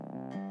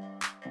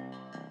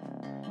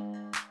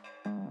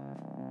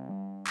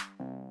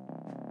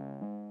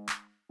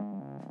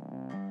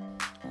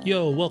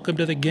Yo, welcome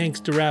to the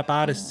Gangsta Rap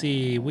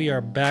Odyssey. We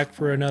are back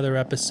for another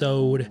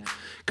episode,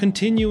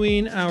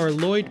 continuing our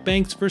Lloyd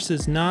Banks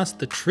versus Nas,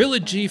 the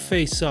trilogy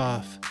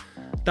face-off.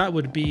 That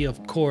would be,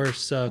 of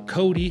course,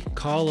 COTI,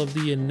 Call of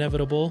the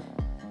Inevitable,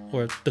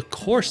 or the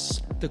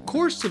course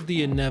of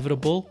the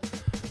Inevitable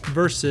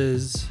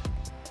versus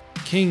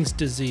King's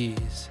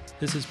Disease.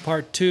 This is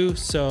part 2,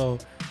 so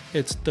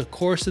it's the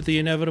Course of the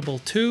Inevitable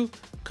 2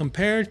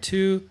 compared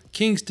to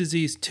King's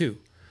Disease 2.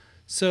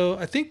 So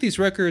I think these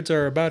records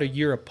are about a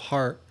year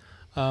apart.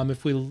 Let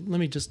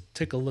me just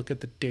take a look at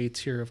the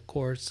dates here. Of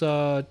course,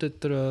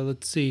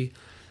 let's see.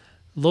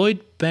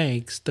 Lloyd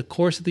Banks, The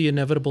Course of the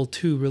Inevitable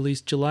 2,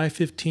 released July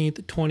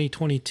 15th,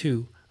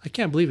 2022. I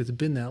can't believe it's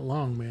been that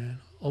long, man.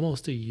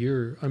 Almost a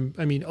year.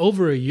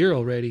 Over a year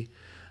already.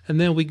 And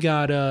then we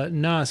got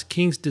Nas,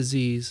 King's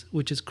Disease,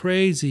 which is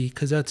crazy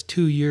because that's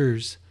 2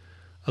 years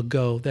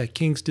ago that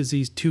King's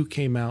Disease 2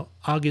 came out,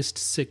 August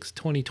 6th,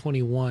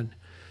 2021.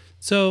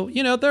 So,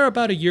 they're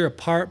about a year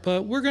apart,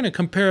 but we're going to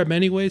compare them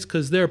anyways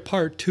because they're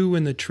part 2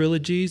 in the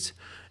trilogies.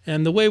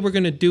 And the way we're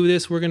going to do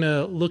this, we're going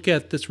to look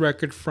at this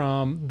record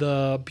from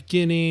the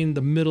beginning,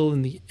 the middle,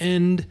 and the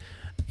end.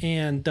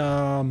 And,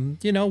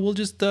 we'll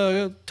just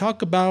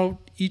talk about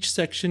each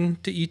section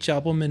to each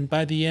album. And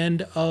by the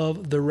end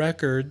of the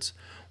records,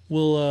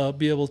 we'll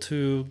be able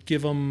to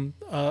give them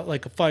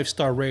like a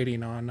 5-star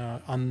rating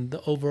on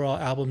the overall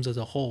albums as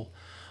a whole.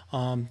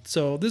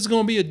 So this is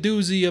going to be a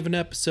doozy of an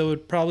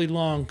episode, probably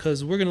long,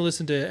 because we're going to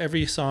listen to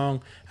every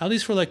song, at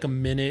least for like a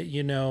minute,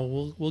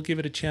 we'll give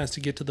it a chance to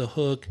get to the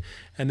hook,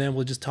 and then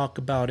we'll just talk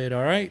about it,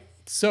 all right?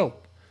 So,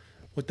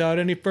 without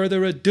any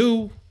further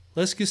ado,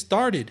 let's get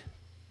started.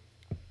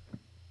 All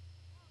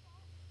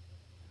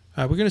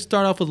right, we're going to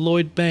start off with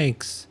Lloyd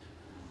Banks,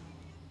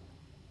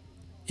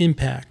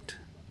 Impact.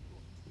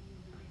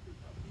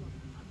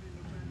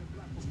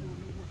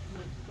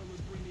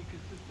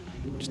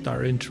 Just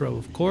our intro,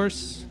 of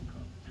course,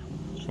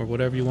 or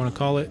whatever you want to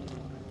call it.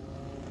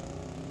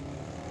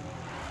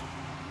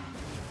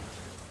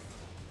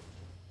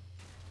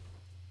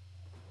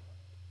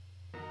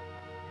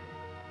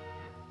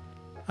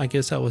 I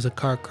guess that was a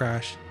car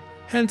crash,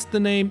 hence the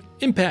name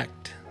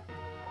Impact.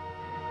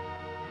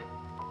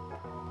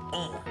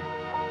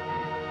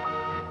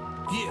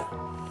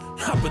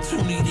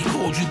 Opportunity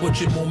called you, but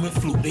your moment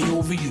flew. They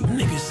over you.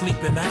 Niggas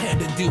sleeping, I had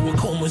to deal with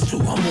comas too.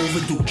 I'm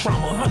overdue.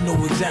 Trauma, I know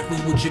exactly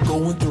what you're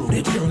going through.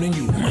 They're turning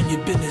you. Mind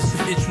your business.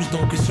 If issues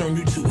don't concern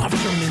you too. I've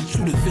turned into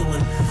the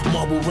villain.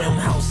 Marble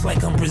roundhouse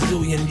like I'm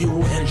Brazilian.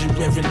 Euro engine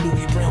revving.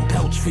 Louis Brown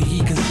pouch for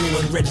heat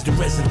concealing. Reg the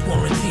resin.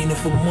 Quarantining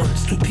for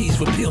months. 2 P's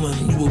for peeling.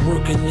 You a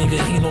working nigga.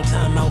 Ain't no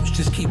timeouts.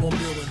 Just keep on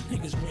building.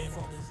 Niggas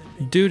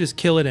grandfathers. Dude is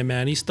killing it,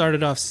 man. He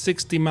started off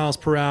 60 miles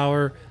per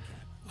hour.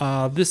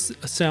 This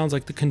sounds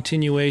like the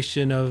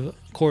continuation of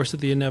Course of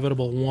the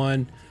Inevitable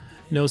 1.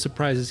 No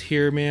surprises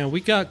here, man.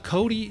 We got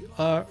COTI,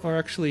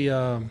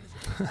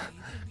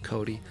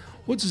 COTI.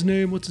 What's his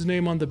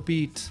name on the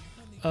beat?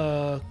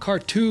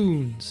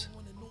 Cartoons.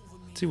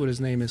 Let's see what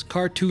his name is.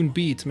 Cartoon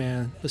Beats,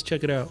 man. Let's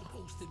check it out.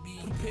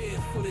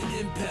 Prepared for the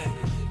impact.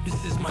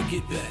 This is my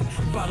get back.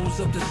 Bottles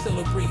up to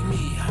celebrate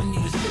me. I need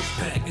a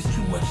 6-pack. It's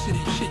too much shit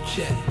and chit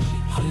chat.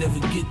 I'll never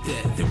get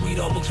that. The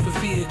radar looks for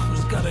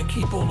vehicles. Gotta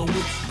keep all the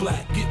whips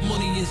black. Get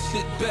money and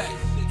sit back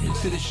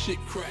until the shit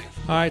crack.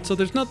 Alright, so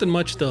there's nothing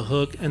much to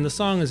hook, and the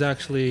song is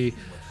actually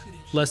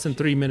less than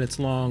 3 minutes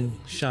long,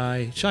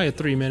 shy of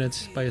 3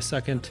 minutes by a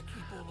second.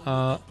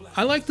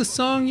 I like the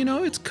song,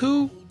 it's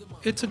cool.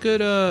 It's a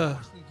good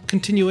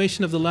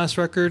continuation of the last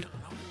record,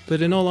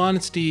 but in all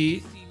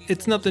honesty,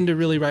 it's nothing to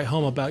really write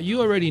home about.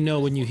 You already know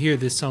when you hear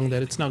this song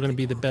that it's not going to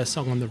be the best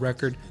song on the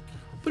record,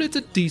 but it's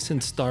a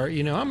decent start,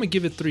 I'm going to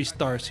give it 3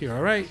 stars here,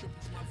 alright?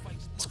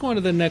 Let's go on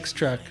to the next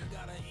track.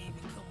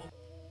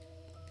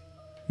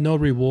 No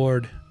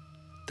Reward.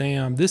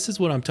 Damn, this is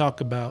what I'm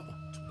talking about.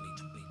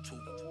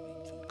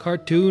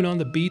 Cartoon on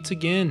the beats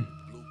again.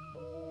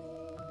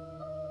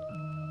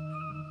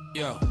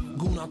 Yo,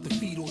 goon out the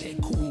feet on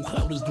that cool.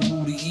 Cloud is the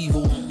root of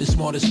evil. The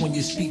smartest when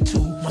you speak to.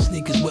 My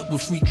sneakers wet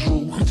with freak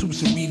drool. I'm too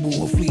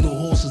cerebral. A fleet of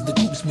horses, the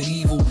coop's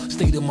medieval.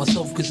 Stay to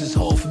myself cause it's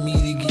hard for me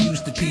to get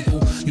used to people.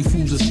 You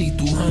fools are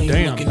see-through. I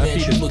ain't looking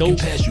at you, looking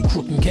past you.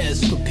 Crook and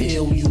cast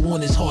prepare. You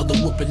want is hard to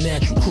whoop a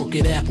natural.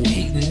 Crooked apple,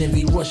 hating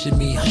envy rushing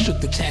me. I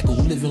shook the tackle,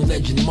 living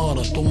legend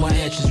martyr. Throw my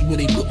ashes where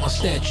they put my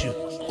statue.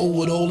 Oh,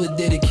 with all the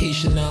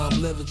dedication, now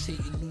I'm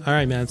levitating. All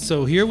right, man.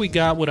 So here we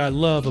got what I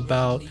love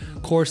about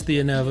Course the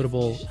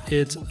Inevitable.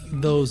 It's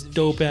those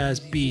dope-ass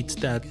beats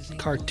that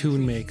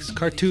Cartoon makes.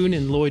 Cartoon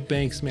and Lloyd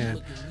Banks,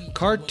 man.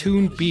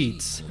 Cartoon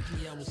beats.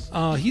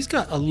 He's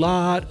got a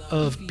lot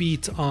of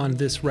beats on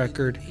this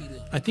record.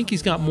 I think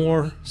he's got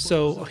more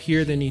so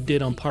here than he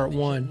did on part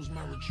 1.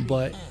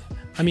 But,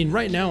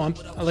 right now,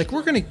 we're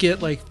going to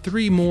get like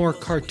 2 more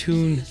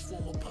cartoon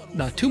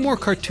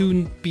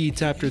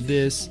beats after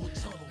this.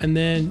 And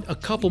then a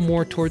couple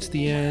more towards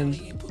the end.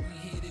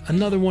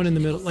 Another one in the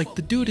middle. Like,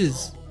 the dude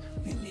is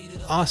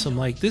awesome.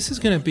 Like, this is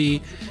going to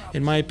be,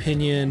 in my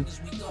opinion,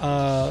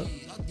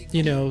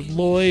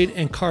 Lloyd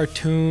and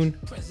Cartoon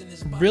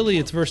really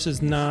it's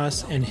versus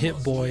Nas and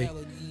Hit Boy.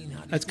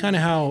 That's kind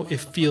of how it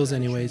feels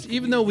anyways.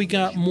 Even though we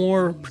got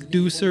more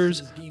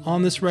producers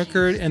on this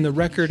record, and the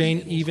record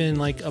ain't even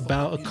like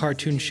about a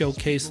cartoon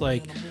showcase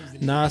like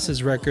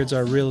Nas's records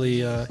are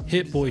really a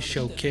Hit Boy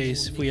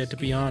showcase, if we had to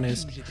be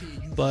honest.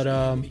 But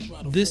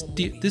this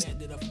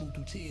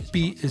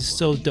beat is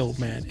so dope,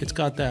 man. It's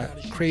got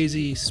that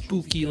crazy,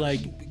 spooky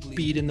like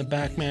beat in the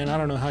back, man. I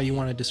don't know how you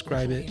want to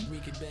describe it,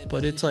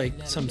 but it's like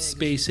some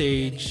space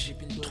age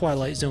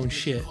Twilight Zone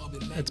shit.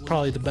 That's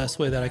probably the best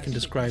way that I can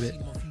describe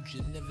it.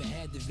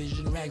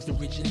 Vision rags the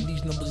rich, and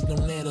these numbers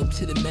don't add up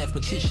to the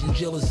mathematician.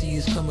 Jealousy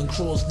is coming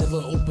cross. Never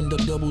opened up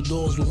double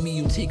doors with me.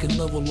 You take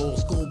another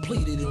loss. Gold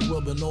plated and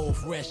rubbing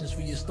off. Rations for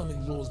your stomach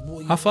rolls.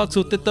 Boy, I fucks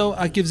with it though.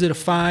 I gives it a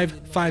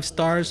 5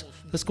 stars.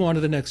 Let's go on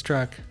to the next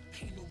track.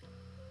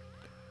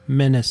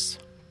 Menace.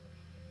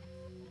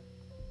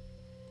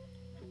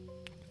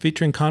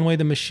 Featuring Conway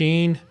the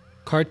Machine.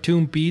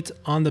 Cartoon beats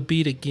on the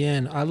beat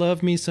again. I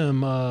love me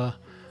some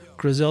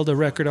Griselda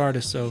record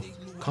artists, so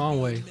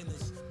Conway.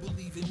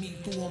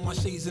 On my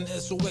shades and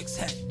SOX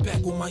hat,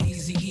 back on my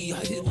Easy E. I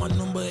hit my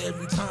number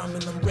every time,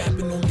 and I'm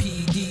rapping on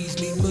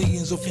PEDs. Made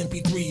millions of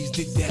MP3s,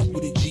 did that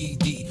with a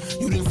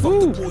GD. You didn't fuck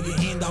the boy, your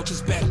hand out,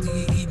 just back to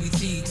your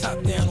EBT.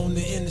 Top down on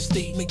the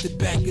interstate, make the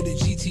back of the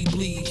GT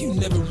bleed. You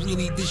never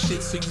really did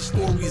shit, so your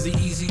story is an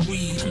easy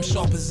read. I'm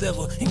sharp as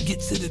ever, and get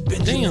to the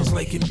Benjamins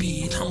like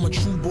Embiid. I'm a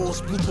true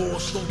boss, blue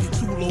boss, don't get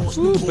too lost.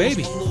 Ooh,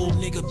 baby. Little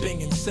nigga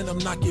banging, send him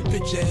knock your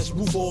bitch ass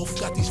roof off.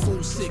 Got these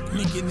fools sick,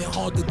 making it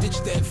hard to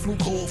ditch that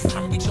fluke off.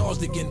 I'm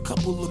recharged again,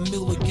 couple of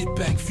mil to get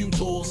back, few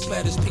tools,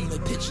 splatters paint a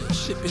picture.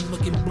 Shipping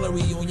looking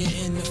blurry on your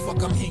end, the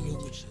fuck I'm hanging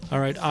with you.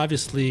 Alright,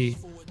 obviously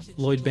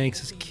Lloyd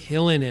Banks is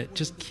killing it.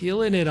 Just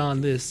killing it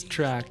on this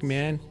track,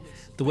 man.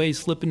 The way he's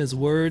slipping his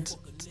words,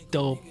 it's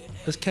dope.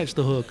 Let's catch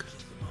the hook.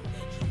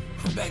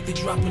 I'm back to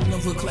drop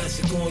another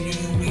classic on you,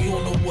 and we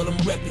all know what I'm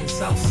repping.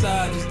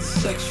 Southside is the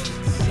section.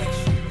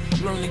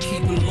 Learn to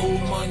keep it low,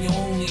 mind you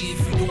only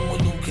if you don't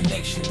want no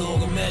connection,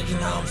 dog. Imagine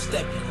how I'm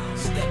stepping.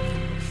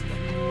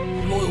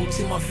 Loyal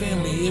to my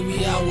family,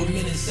 every hour,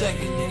 minute,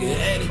 second, nigga.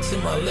 Added to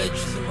my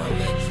legend.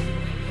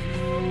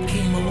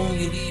 Came along,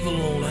 you leave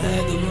alone. I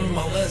had to learn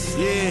my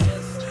lesson. Yeah,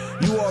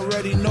 you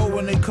already know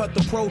when they cut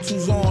the Pro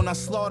Tools on. I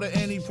slaughter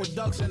any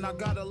production, I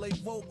gotta lay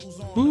vocals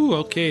on. Ooh,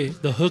 okay,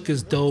 the hook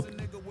is dope.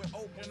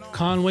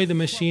 Conway the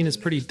Machine is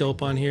pretty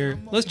dope on here.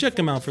 Let's check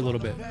him out for a little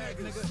bit.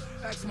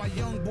 Ask my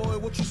young boy,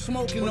 what you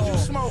smoking on?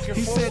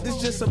 He said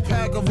this just a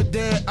pack of a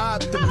dead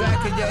op. The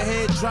back of your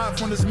head dropped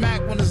from his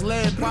Mac when his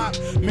lead pop.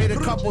 Made a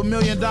couple $1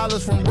 million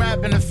from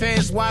rapping. The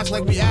fans watch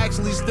like we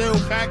actually still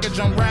package.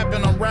 I'm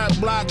rapping on rap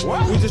block.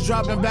 We just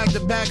dropping back to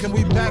back and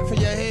we back for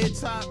your head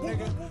top,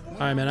 nigga.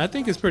 Alright, man, I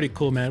think it's pretty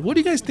cool, man. What do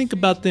you guys think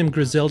about them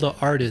Griselda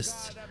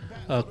artists?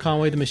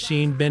 Conway the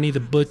Machine, Benny the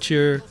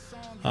Butcher.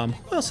 Who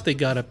else they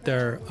got up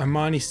there?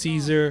 Armani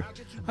Caesar.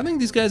 I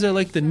think these guys are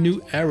like the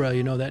new era,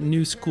 you know, that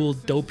new school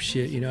dope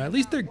shit, you know. At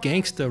least they're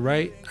gangsta,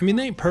 right? I mean,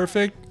 they ain't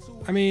perfect.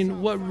 I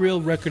mean, what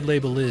real record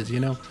label is,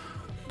 you know?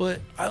 But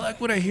I like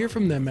what I hear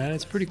from them, man.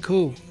 It's pretty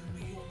cool.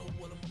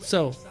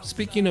 So,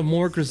 speaking of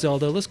more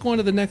Griselda, let's go on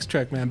to the next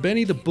track, man.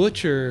 Benny the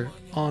Butcher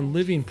on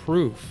Living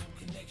Proof.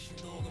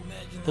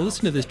 But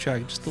listen to this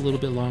track just a little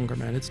bit longer,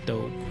 man. It's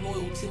dope.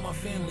 Loyal to my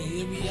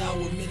family, every hour,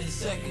 minute,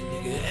 second,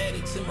 nigga.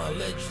 Added to my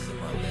legend.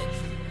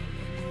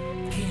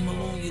 Came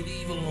along, you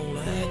leave alone.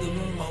 I had to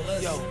learn my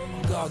lesson. Yo,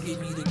 God gave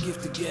me the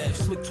gift of gas.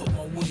 Slick took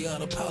my way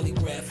out of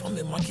polygraph. I'm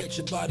in my catch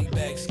a body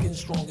bag. Skin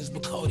strong as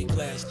Bacardi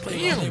glass.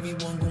 Play on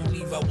everyone gon'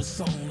 leave. I was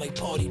something like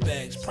party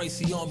bags.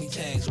 Pricey army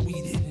tags.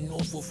 Weed hitting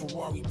off a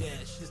Ferrari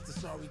dash. Just the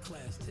sorry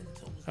class.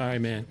 Alright,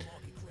 man.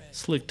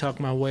 Slick talk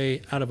my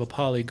way out of a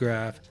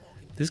polygraph.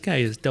 This guy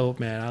is dope,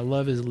 man. I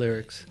love his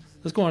lyrics.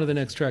 Let's go on to the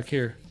next track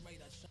here.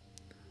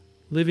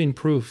 Living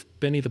Proof,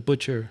 Benny the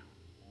Butcher.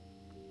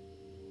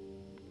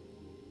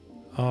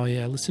 Oh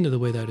yeah, listen to the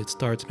way that it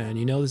starts, man.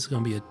 You know this is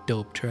gonna be a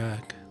dope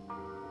track.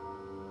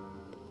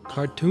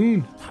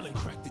 Cartoon. I done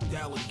cracked the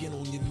dial again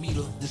on your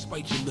meter,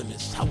 despite your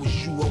limits. I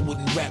was you, I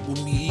wouldn't rap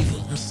with me either.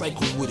 I'm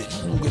psycho with it.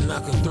 Who can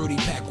knock a 30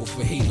 pack off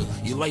a hater?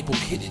 Your lipo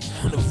hit it,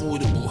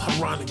 unavoidable.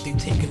 Ironic, they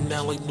taking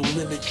now like no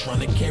limit.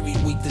 Trying to carry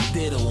weight that's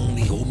dead will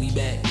only hold me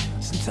back.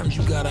 Sometimes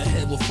you gotta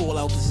have a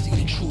fallout to see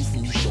the truth,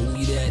 and you show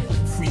me that.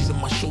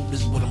 Freezing my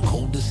shoulders, but I'm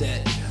coldest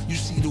at. You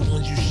see the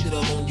ones you shit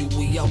out on your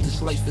way out.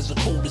 This life is a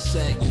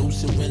cul-de-sac, no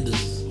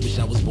surrenders. Wish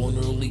I was born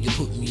early, you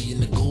put me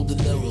in the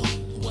golden era,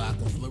 where I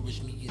can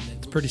flourish me in that.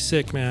 It's pretty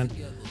sick, man.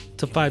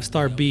 It's a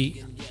 5-star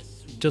beat,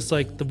 just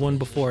like the one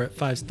before it,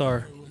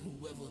 5-star.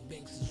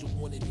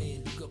 What do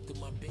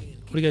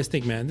you guys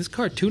think, man? This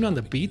cartoon on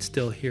the beat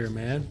still here,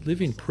 man.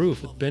 Living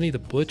Proof with Benny the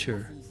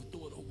Butcher.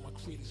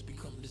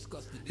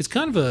 It's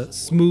kind of a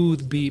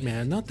smooth beat,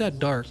 man. Not that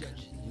dark.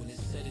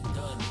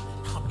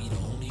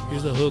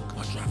 Here's the hook.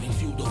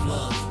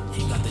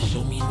 Ain't got to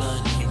show me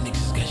none. You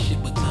niggas got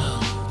shit but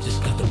time.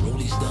 Just got the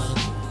rollies done.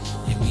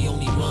 And we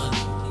only run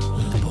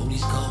when the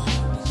police come.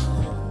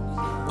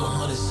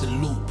 100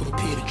 salute,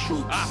 prepare the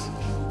troops.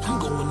 I'm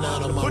going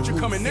out on my roof,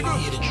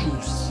 hear the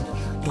truce.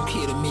 Don't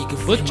care to make a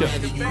friend, Butcher.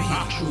 rather you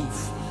hear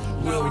truth.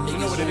 Real niggas, You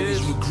know what it always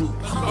is? recruit.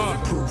 I'm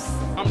living proof.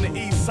 I'm the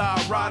east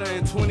side rider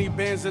in 20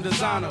 bands of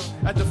designer.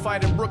 At the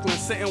fight in Brooklyn,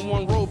 sitting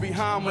one row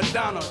behind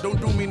Madonna. Don't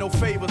do me no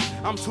favors,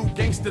 I'm too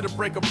gangster to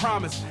break a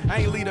promise.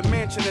 I ain't lead a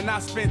mansion and I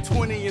spent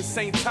 20 in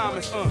St.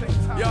 Thomas.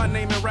 Y'all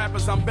naming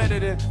rappers I'm better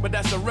than, but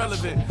that's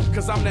irrelevant.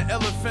 Cause I'm the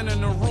elephant in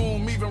the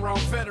room, even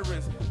around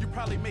veterans. You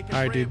probably make it.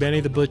 All right, dude.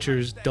 Benny the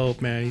Butcher's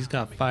dope, man. He's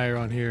got fire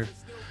on here.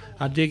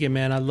 I dig it,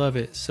 man. I love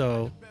it.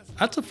 So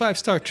that's a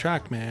 5-star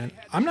track, man.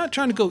 I'm not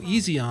trying to go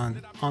easy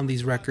on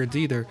these records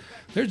either.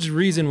 There's a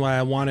reason why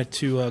I wanted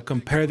to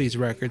compare these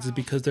records is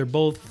because they're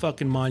both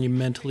fucking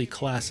monumentally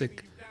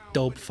classic,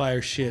 dope,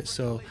 fire shit.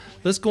 So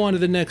let's go on to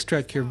the next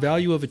track here.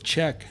 Value of a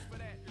Check.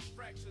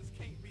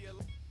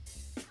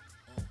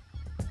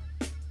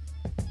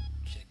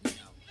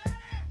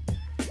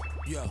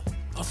 Yo,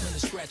 I find the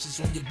scratches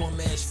on your bum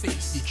ass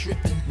face. You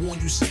tripping? Warn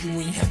you so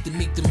you ain't have to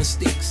make the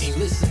mistakes. Ain't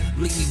listen,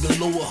 lately been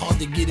lower, hard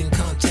to get in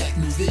contact.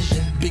 New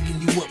vision,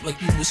 bigging you up like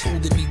you was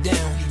holding me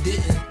down. You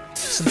didn't.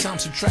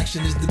 Sometimes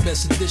subtraction is the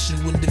best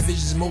addition. When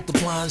divisions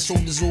multiplying, so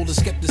does all the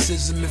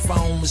skepticism. If I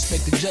don't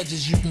respect the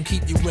judges, you can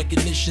keep your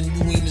recognition.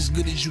 You ain't as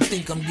good as you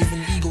think. I'm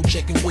giving ego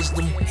checking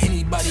wisdom.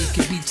 Anybody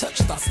can be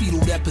touched. I fetal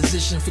that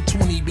position for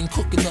 20. Been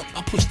cooking up.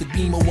 I push the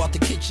beamo out the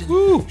kitchen.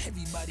 Woo!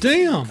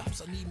 Damn.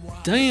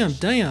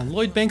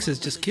 Lloyd Banks is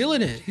just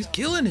killing it. He's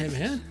killing it,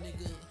 man.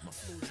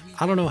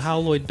 I don't know how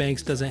Lloyd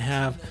Banks doesn't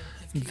have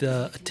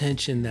the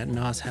attention that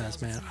Nas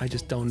has, man. I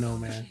just don't know,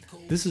 man.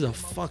 This is a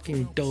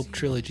fucking dope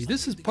trilogy.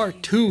 This is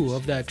part 2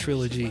 of that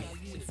trilogy.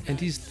 And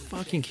he's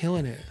fucking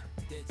killing it.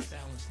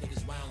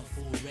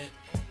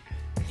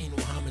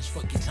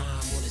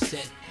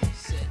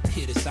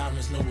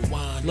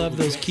 Love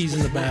those keys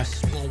in the back.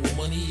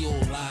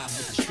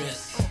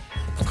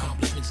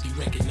 Accomplishments you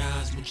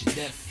recognize with your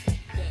death.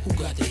 Who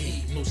got the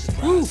hate? No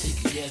surprise,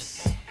 take a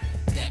yes.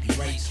 That be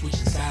right,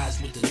 switching sides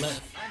with the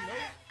left.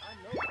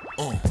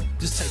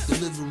 This type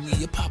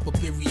delivery, a pop up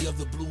every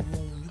other blue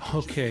moon.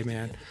 Okay,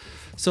 man.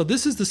 So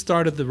this is the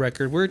start of the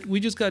record. We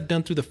just got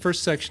done through the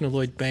first section of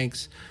Lloyd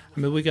Banks. I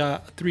mean, we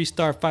got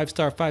 3-star,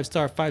 5-star,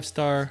 5-star,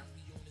 5-star.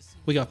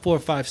 We got 4 or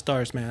 5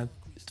 stars, man.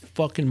 It's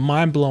fucking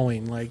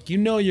mind-blowing. Like, you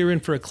know you're in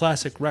for a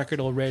classic record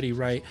already,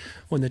 right?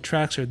 When the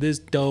tracks are this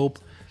dope.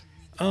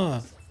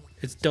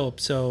 It's dope.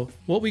 So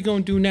what we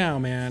gonna do now,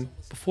 man,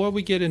 before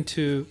we get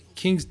into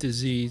King's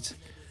Disease,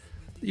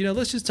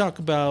 let's just talk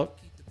about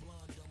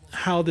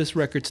how this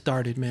record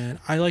started, man.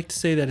 I like to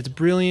say that it's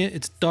brilliant,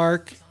 it's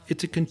dark,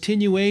 it's a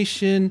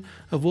continuation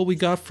of what we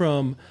got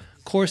from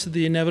Course of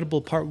the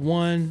Inevitable Part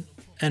 1,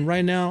 and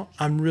right now,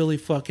 I'm really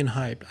fucking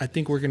hyped. I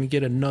think we're gonna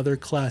get another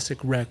classic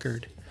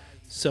record.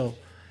 So,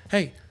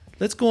 hey,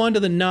 let's go on to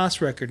the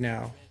Nas record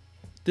now.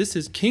 This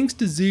is King's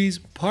Disease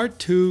Part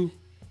 2,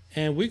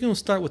 and we're gonna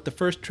start with the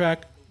first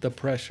track, The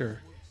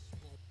Pressure.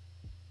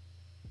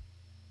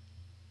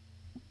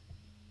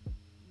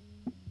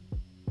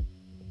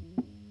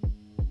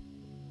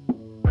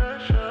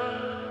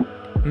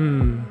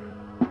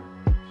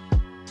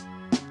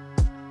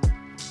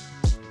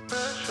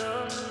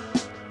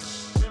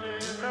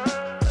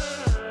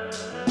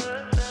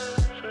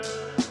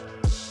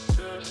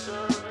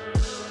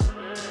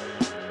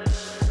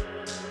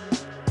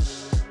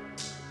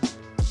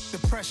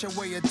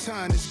 Weigh a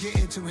ton, it's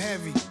getting too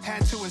heavy.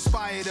 Had to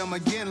inspire them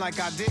again like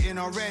I didn't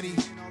already.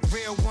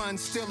 Real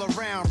ones still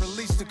around,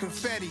 release the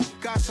confetti.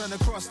 Got sun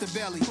across the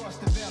belly.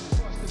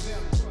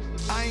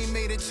 I ain't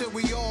made it till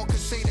we all could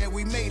say that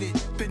we made it.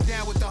 Been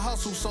down with the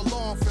hustle so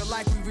long, feel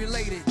like we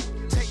related.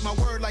 Take my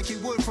word like you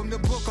would from the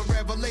book of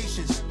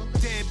Revelations.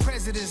 Dead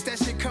presidents, that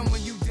shit come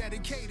when you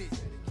dedicated.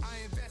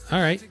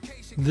 All right,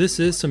 this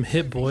is some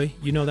Hit Boy.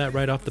 You know that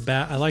right off the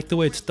bat. I like the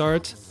way it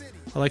starts.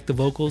 I like the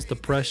vocals, the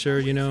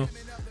pressure,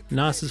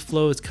 Nas's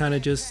flow is kind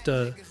of just,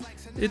 I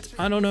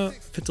don't know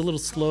if it's a little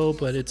slow,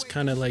 but it's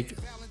kind of like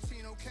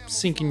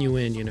sinking you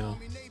in, I know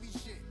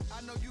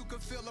you can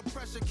feel the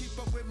pressure, keep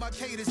up with my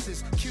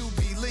cadences.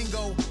 QB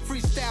lingo,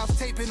 freestyles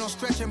taping on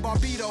Stretch and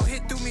Barbito.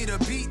 Hit through me the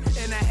beat,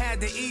 and I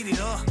had to eat it.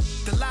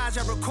 The lies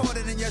I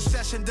recorded in your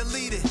session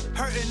deleted.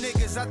 Hurting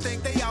niggas, I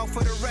think they out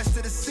for the rest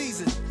of the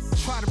season.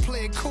 Try to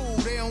play it cool,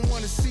 they don't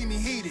want to see me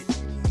heated.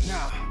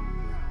 Nah.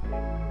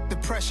 The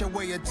pressure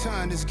weigh a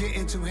ton, is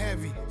getting too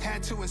heavy.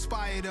 Had to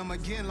inspire them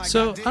again like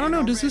So, I don't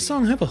know, does this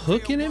song have a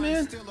hook in it,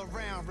 man?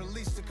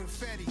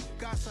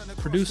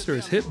 Producer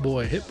is Hit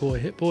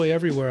Boy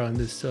everywhere on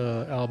this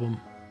album.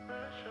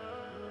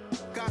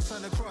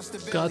 Godson across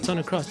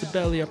the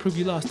belly, I prove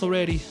you lost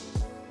already.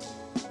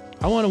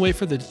 I want to wait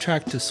for the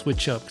track to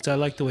switch up, because I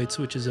like the way it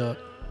switches up.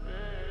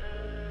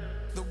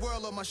 The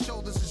world on my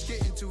shoulders is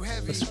getting too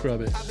heavy. Let's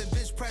scrub it. I've been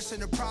bitch pressing,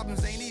 the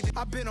problems ain't even.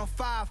 I've been on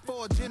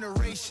 4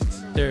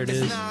 generations. There it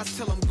is. It's Nas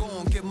till I'm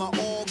gone, give my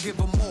all, give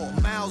them more.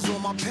 Miles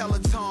on my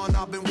Peloton,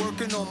 I've been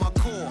working on my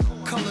core.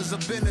 Colors of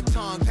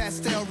Benetton,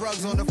 pastel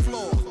rugs on the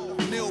floor.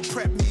 Meal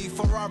prep me,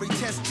 Ferrari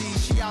testy.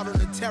 She out on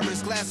the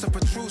terrace, glass of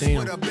Petrus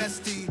with her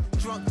bestie.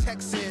 Drunk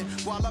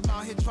texting while I'm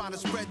out here trying to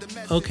spread the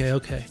message.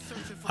 Okay.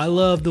 I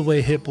love the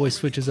way Hit Boy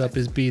switches up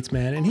his beats,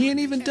 man. And he ain't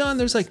even done.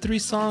 There's like 3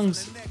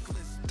 songs,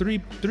 three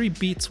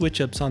beat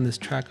switch ups on this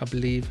track, I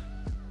believe.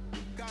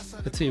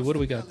 Let's see, what do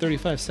we got?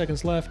 35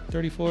 seconds left,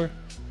 34.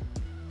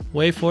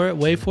 Wait for it,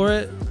 wait for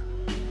it.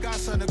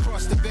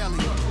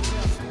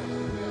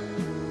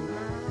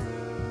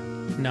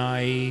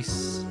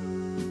 Nice.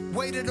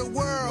 Weight of the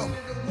world.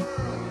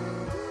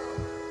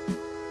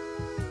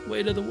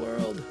 Weight of the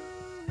world.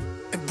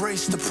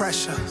 Embrace the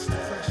pressure.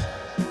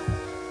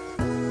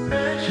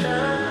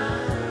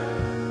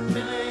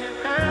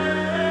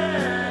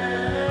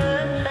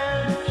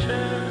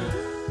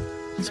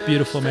 It's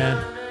beautiful,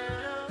 man.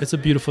 It's a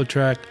beautiful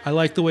track. I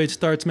like the way it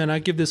starts, man. I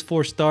give this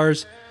 4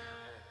 stars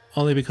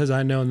only because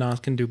I know Nas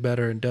can do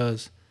better and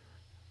does.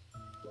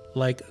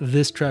 Like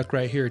this track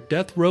right here,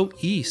 Death Row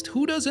East.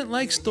 Who doesn't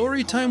like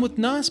story time with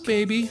Nas,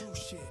 baby?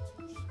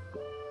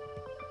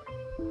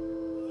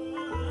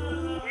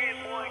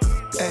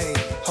 Hey,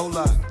 hold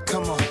up,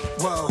 come on,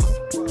 whoa.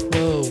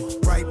 Whoa.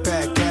 Right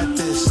back at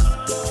this.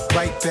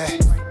 Right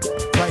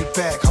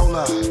back, hold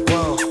up,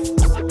 whoa.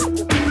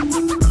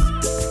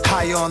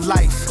 High on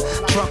life,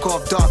 drunk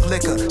off dark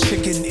liquor,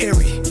 chicken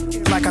eerie.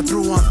 Like I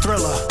threw on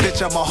Thriller,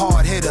 bitch, I'm a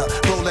hard hitter.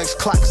 Rolex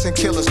clocks and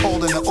killers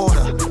holding the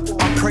order.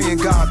 I'm praying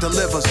God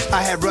delivers.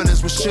 I had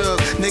runners with Suge,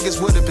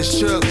 niggas would have been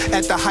shook.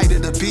 At the height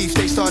of the beef,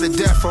 they started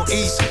Death Row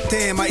East.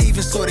 Damn, I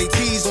even saw they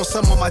tease on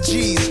some of my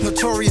G's.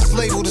 Notorious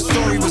label, the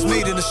story was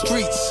made in the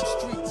streets.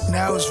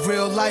 Now it's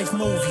real life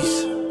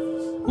movies.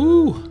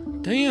 Ooh,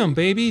 damn,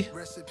 baby.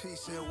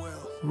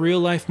 Real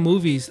life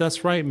movies,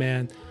 that's right,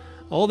 man.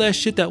 All that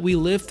shit that we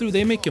lived through,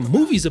 they making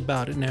movies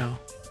about it now.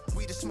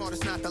 We the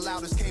smartest, not the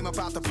loudest, came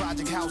about the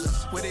project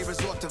houses where they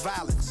resort to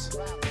violence.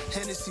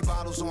 Hennessy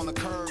bottles on the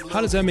curb.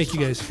 How does that make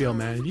you guys feel,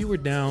 man? If you were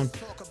down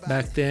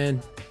back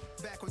then,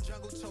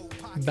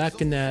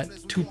 back in that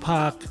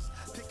Tupac,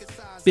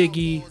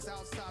 Biggie,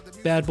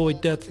 Bad Boy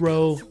Death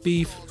Row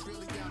beef,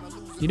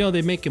 you know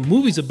they're making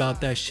movies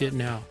about that shit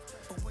now.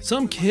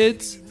 Some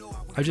kids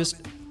are just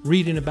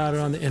reading about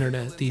it on the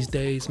internet these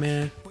days,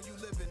 man.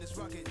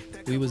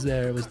 We was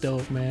there, it was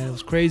dope, man. It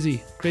was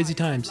crazy, crazy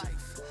times.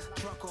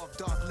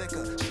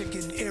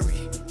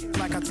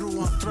 Like I threw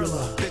on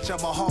Thriller, bitch,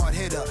 I'm a hard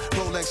hitter.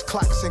 Rolex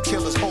clocks and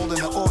killers holding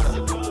the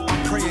order.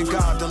 I'm praying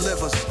God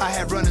delivers. I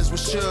had runners with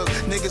Suge,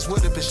 niggas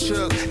would have been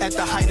shook. At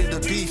the height of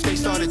the beef, they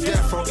started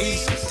Death Row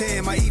East.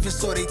 Damn, I even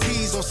saw they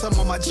tease on some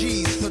of my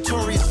G's.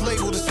 Notorious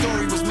label, the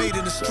story was made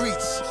in the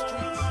streets.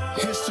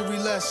 History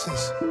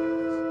lessons,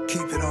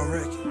 keep it on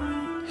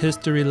record.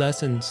 History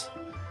lessons.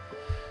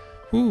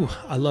 Ooh,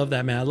 I love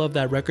that, man. I love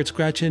that record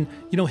scratching.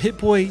 You know, Hit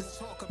Boy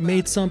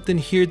made something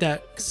here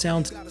that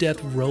sounds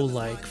Death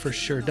Row-like for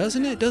sure,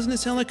 doesn't it? Doesn't it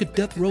sound like a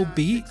Death Row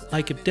beat?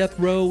 Like if Death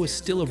Row was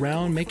still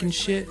around making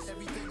shit,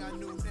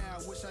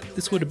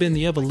 this would have been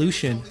the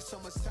evolution.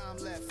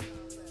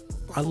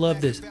 I love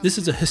this. This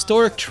is a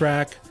historic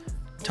track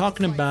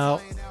talking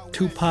about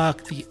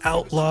Tupac, the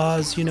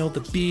outlaws, you know,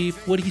 the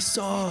beef, what he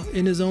saw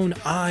in his own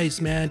eyes,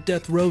 man.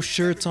 Death Row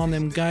shirts on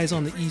them guys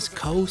on the East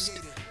Coast.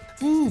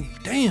 Ooh,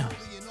 damn.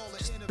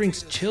 Just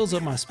brings chills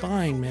up my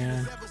spine,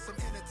 man.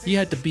 You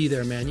had to be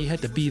there, man. You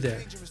had to be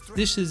there.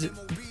 This is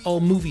all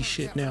movie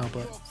shit now,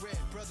 but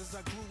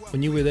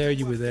when you were there,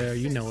 you were there.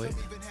 You know it.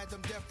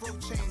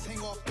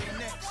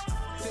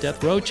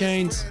 Death Row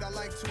Chains.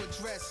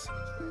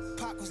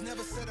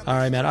 All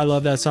right, man. I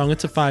love that song.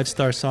 It's a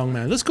 5-star song,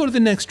 man. Let's go to the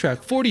next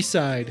track, 40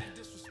 Side.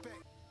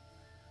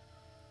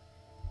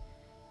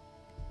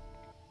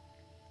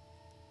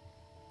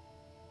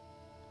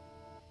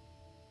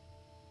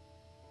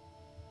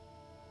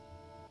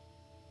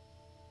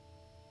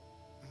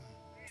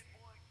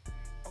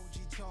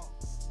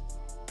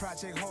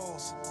 Project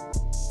halls,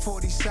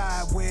 40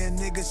 side where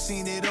niggas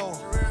seen it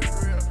all.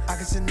 I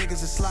can send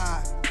niggas a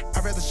slide.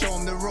 I'd rather show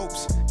them the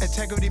ropes.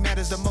 Integrity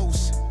matters the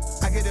most.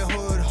 I get a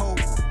hood hope.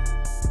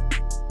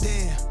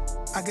 Damn,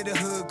 I get a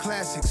hood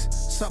classics.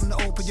 Something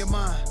to open your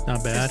mind.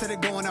 Not bad. Instead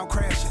of going out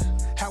crashing.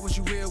 How was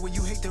you real when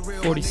you hate the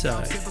real? 40 nigga,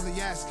 side. I'm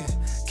simply asking.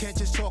 Can't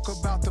just talk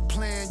about the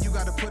plan. You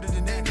gotta put it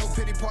in there. No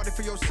pity party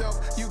for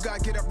yourself. You gotta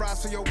get up,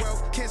 rise for your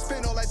wealth. Can't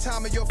spend all that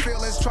time in your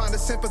feelings trying to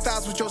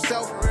sympathize with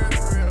yourself.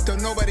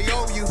 Don't nobody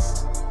owe you.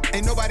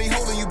 Ain't nobody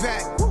holding you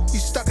back. You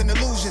stuck in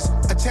illusions,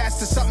 attached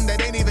to something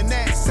that ain't even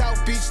that.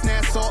 South Beach,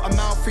 Nassau,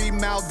 Amalfi,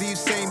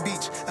 Maldives, same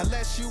beach.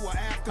 Unless you are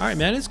after. All right,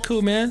 man. It's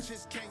cool, man.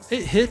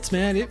 It hits,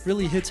 man. It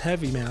really hits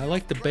heavy, man. I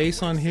like the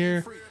bass on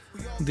here.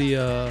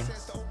 The,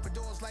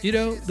 you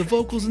know, the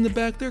vocals in the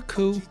back, they're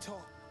cool.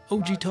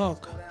 OG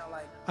Talk.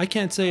 I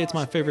can't say it's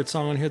my favorite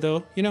song on here,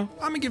 though. You know,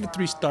 I'm gonna give it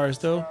 3 stars,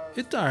 though.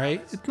 It's all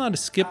right. It's not a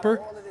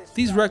skipper.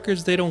 These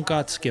records, they don't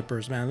got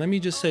skippers, man. Let me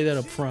just say that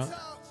up front.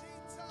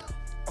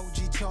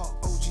 OG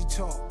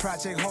Talk,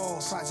 Project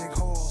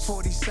Halls,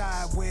 40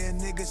 side where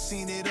niggas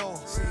seen it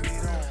all.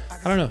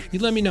 I don't know. You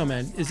let me know,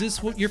 man. Is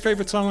this your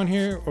favorite song on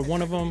here or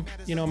one of them?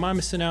 You know, am I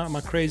missing out? Am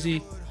I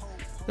crazy?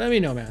 Let me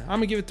know, man. I'm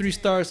gonna give it 3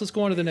 stars. Let's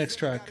go on to the next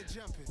track.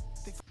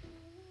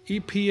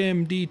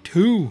 EPMD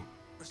 2.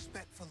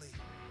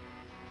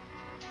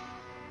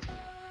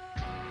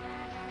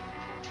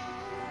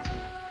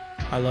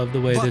 I love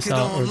the way this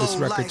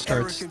record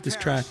starts, this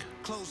track.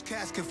 Closed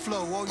casket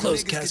flow. All you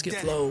Closed niggas casket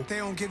get flow. They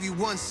don't give you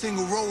one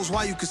single rose.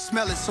 Why you can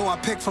smell it? So I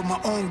pick from my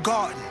own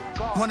garden.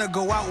 Wanna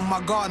go out in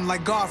my garden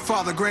like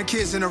Godfather.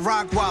 Grandkids in a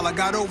rock while I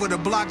got over the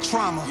block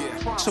trauma.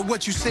 So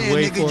what you saying,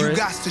 Wait nigga? for You it.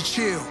 got to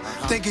chill.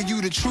 Thinking you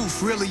the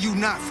truth, really you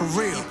not for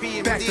real.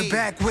 Back to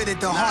back with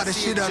it, the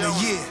hardest shit of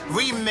the year.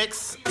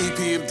 Remix.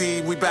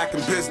 EPMD, we back in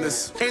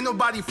business. Ain't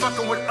nobody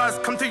fucking with us,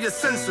 come to your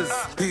senses.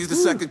 He's the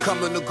second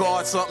coming to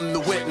God, something to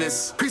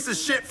witness. Piece of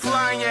shit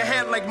fly in your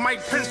head like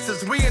Mike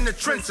Pence's. We in the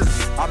trenches.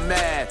 I'm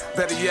mad,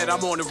 better yet,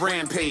 I'm on a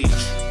rampage.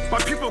 My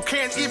people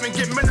can't even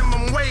get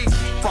minimum wage.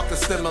 Fuck the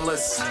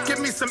stimulus, give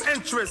me some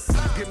interest.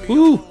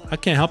 Ooh, I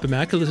can't help it,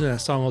 man. I could listen to that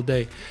song all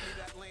day.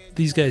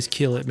 These guys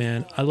kill it,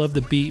 man. I love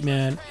the beat,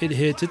 man. It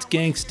hits. It's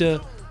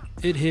gangsta.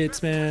 It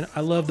hits, man. I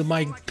love the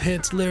Mike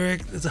Pence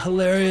lyric. It's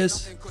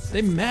hilarious.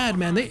 They mad,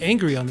 man. They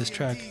angry on this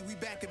track.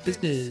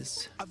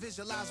 Business. I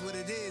visualize what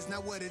it is,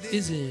 not what it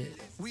Is it?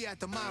 We at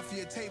the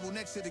mafia table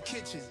next to the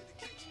kitchen.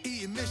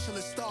 Eating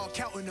Michelin star,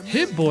 counting the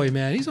Hit Boy,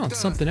 man. He's on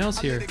something else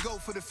I here. let it go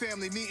for the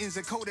family meetings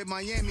at COTI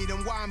Miami.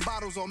 Them wine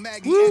bottles on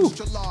Maggie Woo.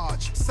 extra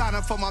large. Sign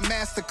up for my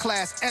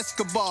masterclass,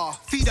 Escobar.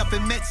 Feet up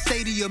in Met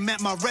Stadium at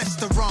my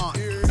restaurant.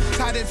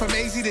 Tied in from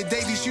AZ to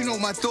Davies, you know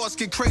my thoughts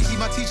get crazy.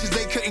 My teachers,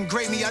 they couldn't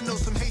grade me. I know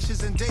some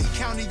Haitians in Dade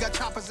County got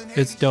choppers in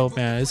It's dope,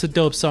 man. It's a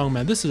dope song,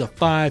 man. This is a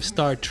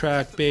 5-star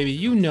track, baby.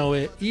 You know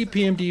it.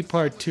 EPMD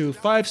Part 2,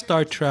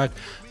 5-star track.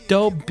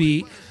 Dope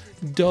beat,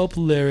 dope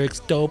lyrics,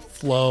 dope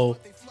flow.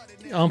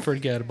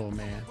 Unforgettable,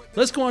 man.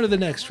 Let's go on to the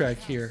next track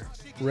here.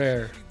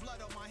 Rare.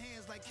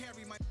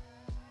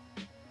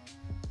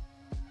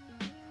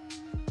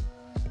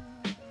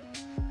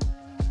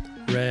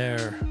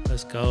 Rare.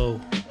 Let's go.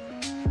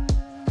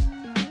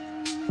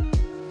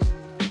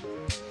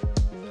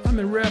 I'm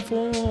in rare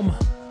form.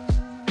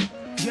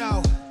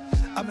 Yo,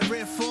 I'm in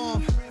rare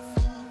form.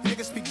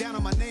 Niggas speak down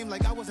on my name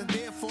like I wasn't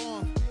there for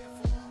 'em.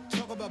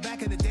 Talk about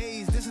back in the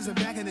days, this isn't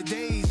back in the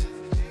days.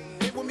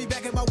 They want me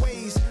back in my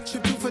ways,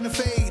 chip you from the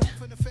fade.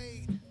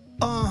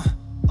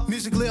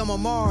 Musically I'm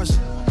on Mars.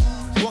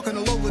 Walking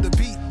all over the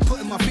beat,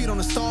 putting my feet on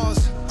the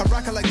stars. I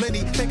rock it like Lenny,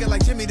 thinking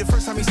like Jimmy the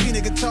first time he seen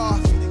a guitar.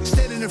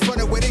 Standing in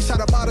front of where they shot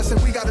about us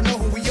and we gotta know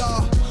who we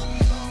are.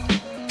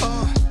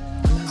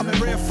 I'm in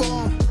rare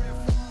form.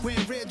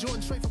 Wearing red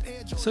Jordan straight from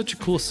Air Jordan. Such a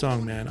cool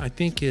song, man. I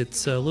think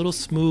it's a little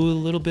smooth, a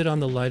little bit on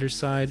the lighter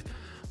side.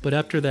 But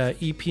after that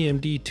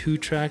EPMD 2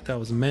 track that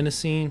was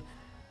menacing,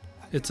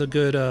 it's a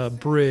good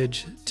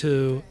bridge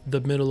to the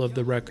middle of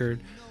the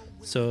record.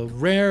 So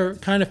Rare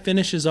kind of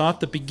finishes off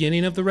the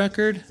beginning of the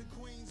record.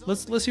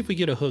 Let's see if we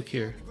get a hook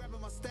here.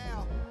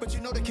 But you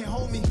know they can't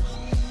hold me.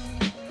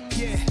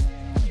 Yeah,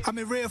 I'm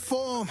in rare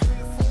form.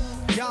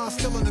 Y'all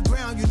still on the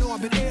ground, you know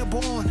I've been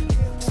airborne.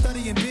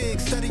 Studying big,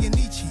 studying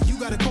Nietzsche. You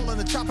gotta call on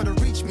the chopper to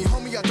reach me.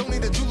 Homie, I don't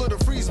need a jeweler to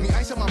freeze me.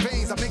 Ice in my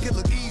veins, I make it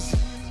look easy.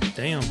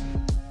 Damn.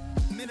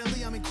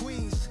 Mentally, I'm in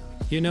Queens.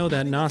 You know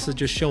that Nas is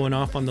just showing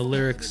off on the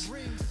lyrics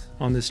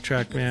on this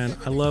track, man.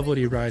 I love what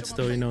he writes,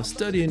 though. You know,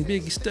 studying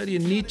big,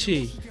 studying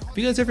Nietzsche. Have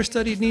you guys ever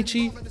studied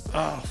Nietzsche?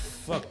 Oh,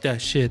 fuck that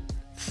shit.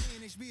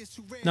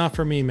 Not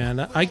for me, man.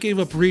 I gave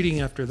up reading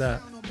after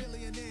that.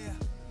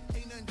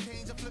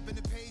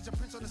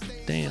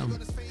 Damn.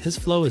 His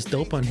flow is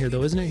dope on here,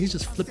 though, isn't it? He's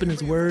just flipping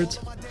his words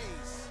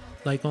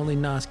like only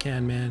Nas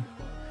can, man.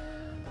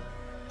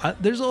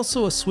 There's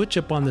also a switch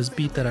up on this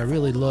beat that I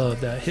really love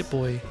that Hit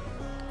Boy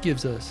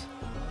gives us.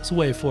 Let's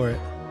wait for it.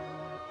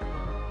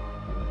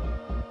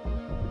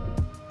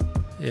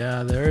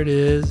 Yeah, there it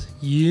is.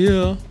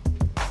 Yeah.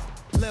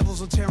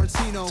 Levels of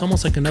Tarantino. It's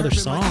almost like another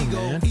Curbing my song, ego,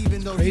 man.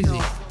 even though, Crazy. you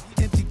know,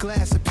 empty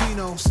glass of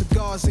Pinot,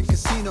 cigars in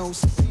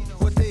casinos.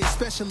 What they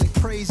especially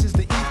praise is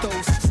the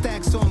ethos.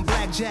 Stacks on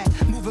blackjack,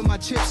 moving my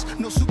chips.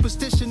 No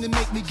superstition to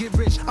make me get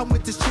rich. I'm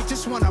with this chick,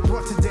 this one I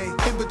brought today.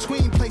 In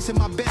between placing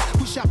my bets,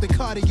 we shopped at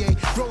Cartier.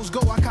 Rose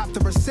Go, I copped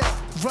the receipt.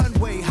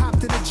 Runway,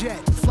 hopped in a jet.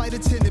 Flight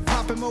attendant,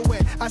 popping my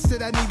wet. I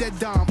said I need that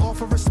dime,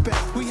 offer respect.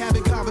 We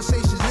having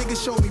conversations,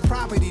 niggas show me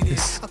property there.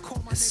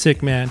 It's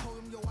sick, man.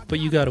 But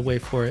you gotta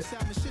wait for it.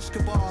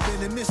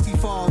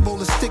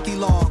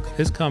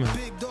 It's coming.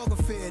 Big dog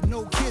affair,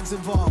 no kids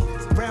involved.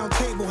 Round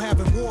table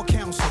having war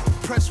council.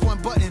 Press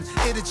one button,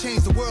 it'll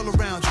change the world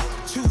around you.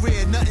 Too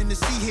rare, nothing to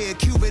see here.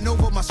 Cuban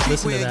over my Listen to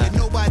streetwear. that. Get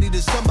nobody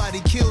to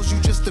somebody kills you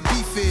just to be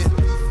fair.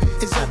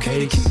 It's That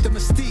okay to bass. keep the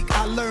mystique.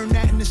 I learned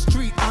that in the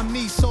street. I'm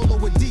me, solo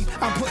with deep.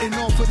 I'm putting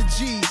on for the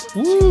G's.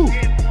 Woo!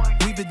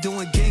 We've been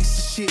doing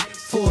gangster shit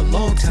for a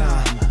long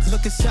time.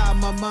 Look inside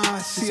my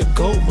mind, see a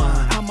gold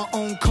mine. I'm my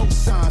own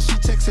cosign. She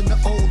texting the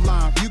old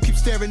line. You keep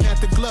staring at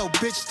the glow,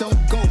 bitch, don't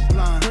go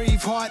blind.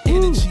 Brave heart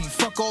energy,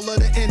 fuck all of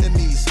the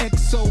enemies.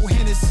 XO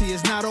Hennessy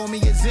is not on me,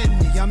 it's in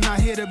me. I'm not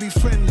here to be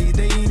friendly,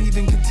 they ain't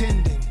even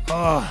contending.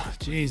 Oh,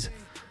 jeez.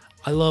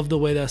 I love the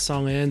way that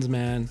song ends,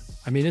 man.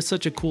 I mean, it's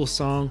such a cool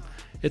song.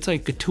 It's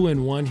like a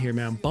 2-in-1 here,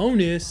 man.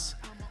 Bonus.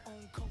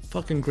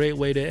 Fucking great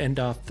way to end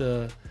off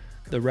the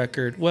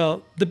record.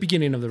 Well, the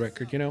beginning of the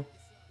record, you know?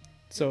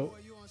 So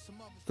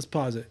let's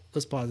pause it.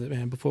 Let's pause it,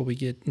 man, before we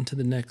get into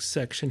the next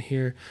section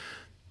here.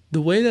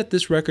 The way that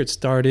this record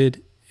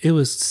started, it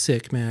was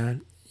sick,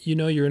 man. You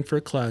know you're in for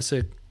a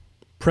classic.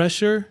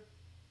 Pressure,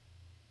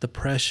 The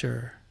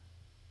Pressure.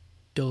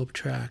 Dope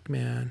track,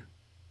 man.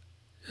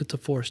 It's a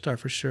 4-star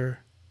for sure.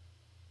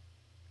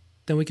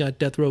 Then we got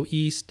Death Row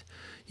East,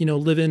 you know,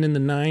 living in the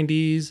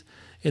 90s,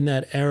 in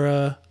that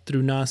era,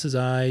 through Nas's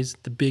eyes,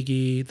 the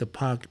Biggie, the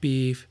Pac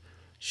beef,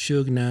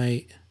 Suge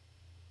Knight,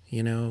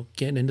 you know,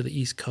 getting into the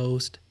East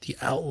Coast, the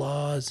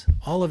Outlaws,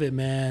 all of it,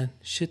 man.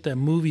 Shit that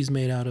movies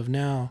made out of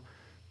now,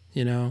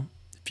 you know.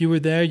 If you were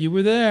there, you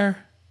were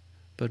there.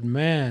 But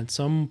man,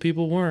 some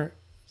people weren't.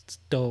 It's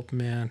dope,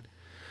 man.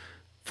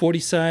 40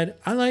 side,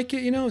 I like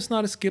it, you know, it's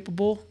not a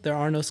skippable. There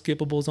are no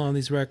skippables on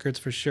these records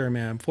for sure,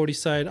 man. 40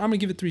 side, I'm gonna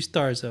give it 3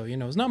 stars though, you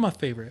know, it's not my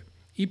favorite.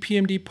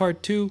 EPMD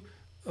Part 2,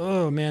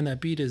 oh man,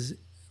 that beat is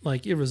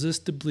like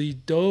irresistibly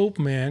dope,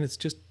 man. It's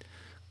just,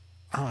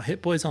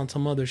 Hit Boy's on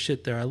some other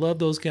shit there. I love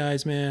those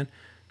guys, man.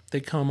 They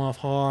come off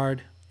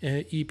hard.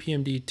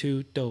 EPMD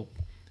 2, dope.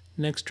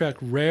 Next track,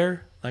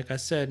 Rare, like I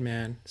said,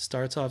 man,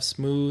 starts off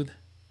smooth,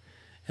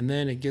 and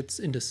then it gets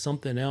into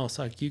something else.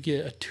 Like you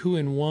get a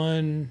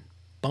 2-in-1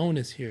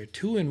 bonus here,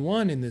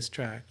 2-in-1 in this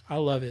track. I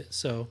love it.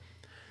 So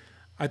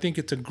I think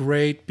it's a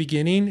great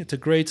beginning. It's a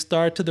great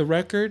start to the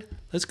record.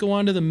 Let's go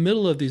on to the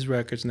middle of these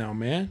records now,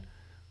 man.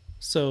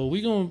 So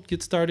we're going to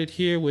get started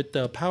here with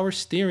the Power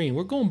Steering.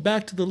 We're going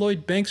back to the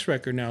Lloyd Banks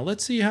record now.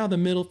 Let's see how the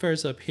middle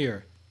fares up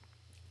here.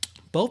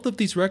 Both of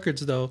these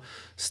records, though,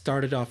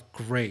 started off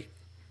great.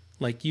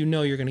 Like, you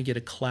know you're going to get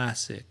a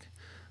classic.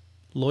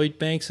 Lloyd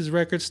Banks'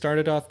 record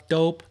started off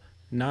dope.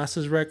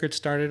 Nas's record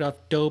started off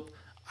dope.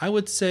 I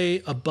would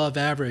say above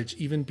average,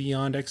 even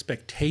beyond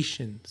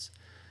expectations.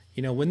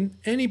 You know, when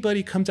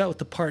anybody comes out with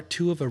the part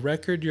 2 of a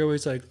record, you're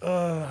always like,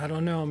 oh, I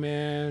don't know,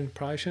 man.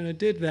 Probably shouldn't have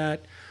did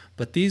that.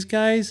 But these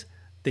guys,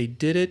 they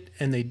did it,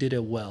 and they did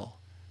it well.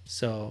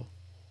 So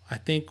I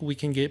think we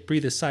can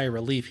breathe a sigh of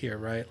relief here,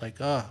 right? Like,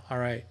 oh, all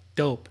right,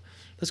 dope.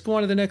 Let's go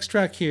on to the next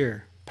track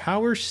here.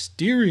 Power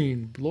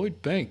Steering,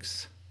 Lloyd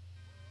Banks.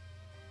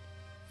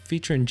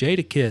 Featuring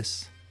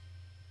Jadakiss.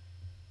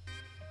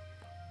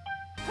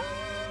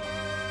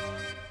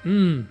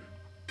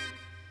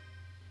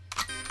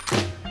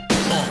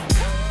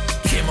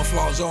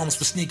 Camouflage arms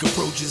for sneak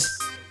approaches.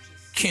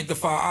 Can't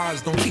defy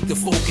eyes, don't keep the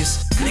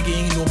focus. Nigga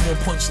ain't no more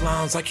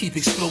punchlines, I keep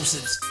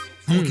explosives.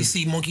 Monkey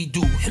see, monkey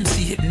do, him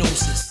see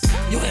hypnosis.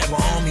 You'll have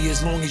an army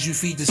as long as you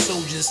feed the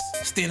soldiers.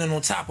 Standing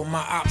on top of my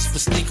ops for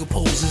sneaker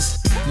poses.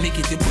 Make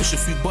it to push a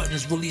few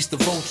buttons, release the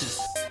vultures.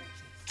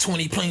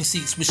 20 plane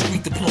seats with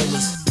street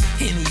diplomas.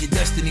 Handle your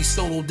destiny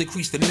solo,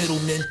 decrease the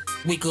middlemen.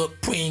 Wake up,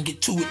 pray and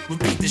get to it,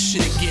 repeat the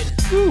shit again.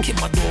 Can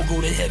my dog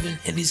go to heaven,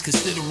 at least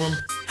consider him.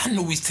 I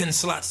know he's 10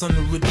 slots under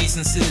a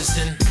decent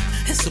citizen.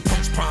 It's a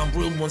punch prime,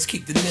 real ones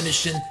keep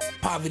diminishing.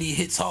 Poverty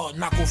hits hard,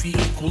 knock off your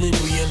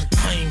equilibrium.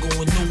 I ain't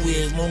going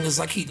nowhere as long as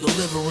I keep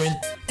delivering.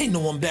 Ain't no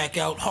one back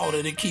out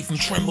harder to keep from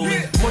trembling.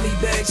 Money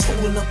bags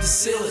holding up the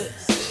ceiling.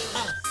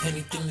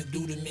 Anything to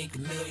do to make a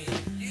million.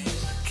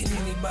 Can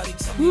anybody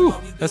tell me why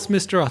we That's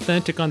Mr.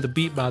 Authentic on the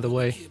beat, by the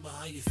way.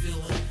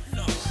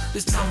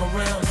 This time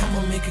around,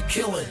 I'ma make a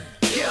killing.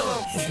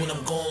 And when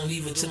I'm gone,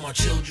 leave it to my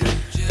children.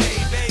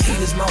 Keep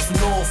his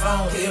mouth north, I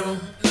don't hear him.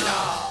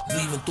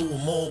 Leaving through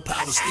them all,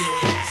 powder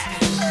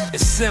steering.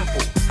 It's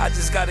simple, I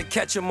just gotta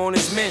catch him on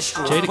his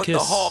menstrual. Jadakiss. Put the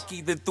hawk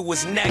either through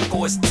his neck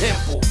or his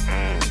temple.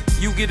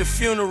 You get a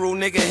funeral,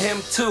 nigga,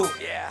 him too.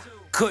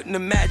 Couldn't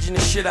imagine the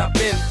shit I've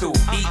been through.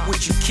 Eat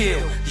what you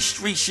kill, the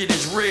street shit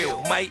is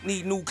real. Might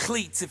need new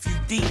cleats if you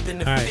deep in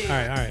the field.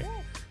 All right.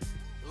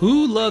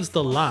 Who loves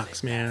the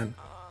Locks, man?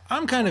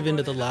 I'm kind of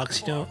into the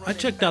Locks, you know. I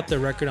checked out their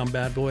record on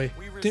Bad Boy.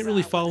 Didn't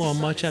really follow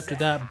them much after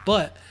that,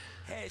 but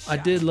I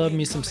did love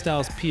me some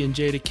Styles P and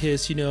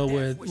Jadakiss, you know,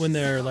 when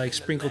they're like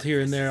sprinkled here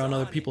and there on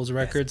other people's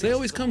records. They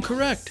always come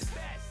correct.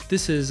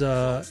 This is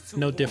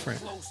no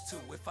different.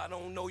 If I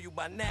don't know you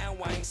by now,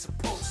 I ain't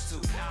supposed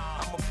to.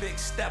 I'm a big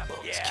stepper.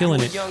 It's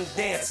killing it. Young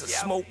dancer.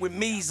 Smoke with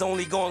me's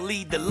only gonna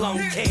lead to lung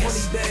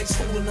cancer. Money bags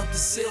holding up the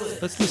ceiling.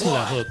 Let's listen to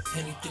that hook.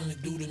 Anything to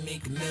do to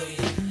make a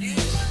million.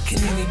 Can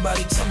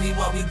anybody tell me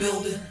why we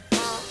building?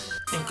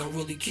 Think I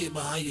really care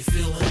about how you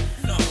feeling?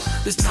 No.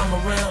 This time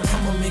around,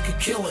 I'ma make a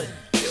killing.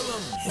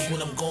 And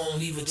when I'm gone,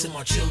 leave it to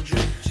my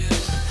children.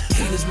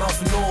 Hate his mouth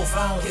north,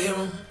 I don't hear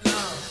him.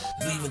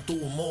 Leaving through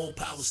them all,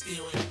 power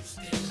steering.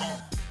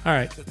 All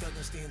right.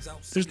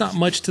 There's not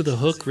much to the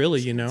hook,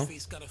 really, you know.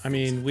 I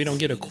mean, we don't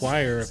get a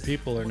choir of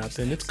people or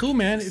nothing. It's cool,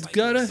 man. It's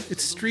gutter.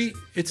 It's street.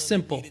 It's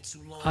simple.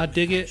 I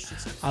dig it.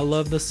 I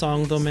love the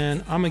song, though,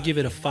 man. I'm going to give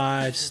it a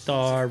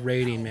 5-star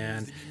rating,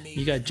 man.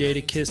 You got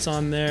Jadakiss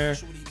on there,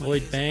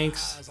 Lloyd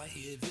Banks.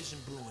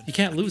 You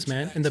can't lose,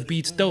 man. And the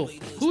beat's dope.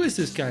 Who is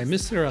this guy?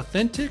 Mr.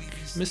 Authentic?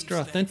 Mr.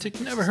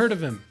 Authentic? Never heard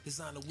of him.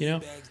 You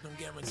know?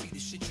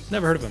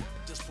 Never heard of him.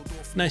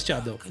 Nice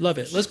job, though. Love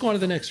it. Let's go on to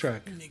the next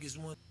track.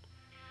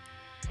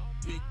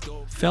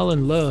 Fell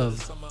in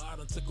Love.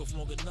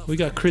 We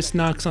got Chris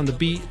Knox on the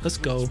beat. Let's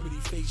go.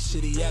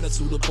 Shitty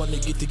attitude up on to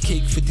get the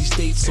cake, 50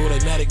 states,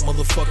 automatic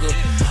motherfucker.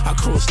 I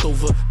crossed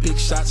over, big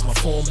shots, my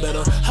form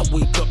better. I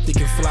wake up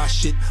thinking fly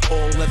shit,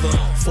 all leather,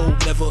 fold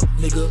never,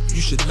 nigga,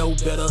 you should know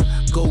better.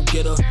 Go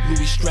getter,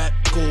 Louis strap,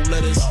 gold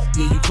letters.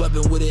 Yeah, you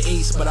clubbing with an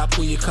ace, but I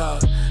pull your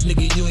card.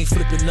 Nigga, you ain't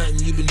flipping nothing,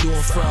 you been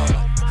doing fraud.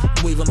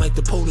 Waving like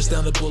the POTUS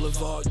down the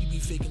boulevard. You be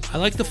faking. I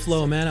like the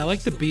flow, man. I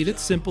like the beat.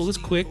 It's simple, it's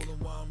quick.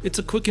 It's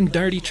a quick and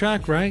dirty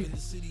track, right?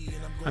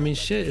 I mean,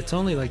 shit, it's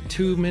only like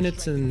 2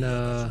 minutes and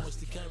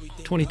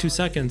 22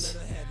 seconds.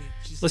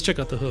 Let's check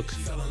out the hook.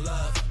 Fell in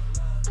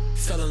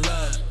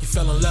love, you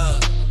fell in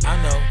love.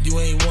 I know you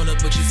ain't want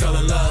it, but you fell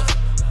in love.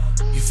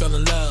 You fell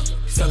in love,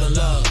 you fell in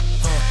love.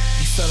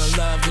 You fell in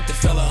love with the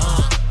fella,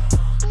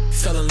 You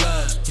fell in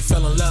love, you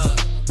fell in love.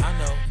 I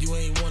know you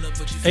ain't want it,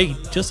 but you fell in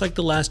love. Just like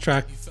the last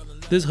track,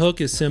 this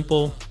hook is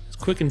simple. It's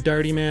quick and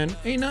dirty, man.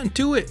 Ain't nothing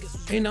to it.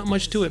 Ain't not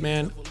much to it,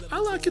 man. I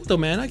like it though,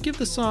 man. I give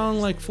the song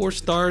like 4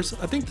 stars.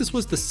 I think this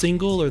was the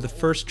single or the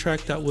first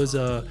track that was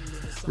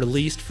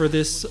released for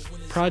this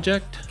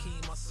project.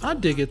 I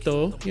dig it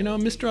though. You know,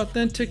 Mr.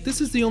 Authentic, this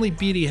is the only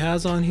beat he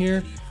has on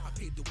here.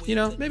 You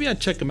know, maybe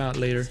I'd check him out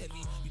later.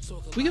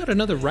 We got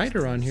another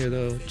writer on here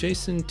though,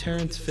 Jason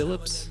Terrence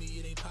Phillips.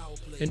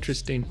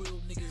 Interesting.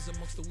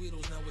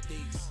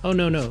 Oh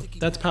no,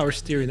 that's Power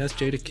Steering, that's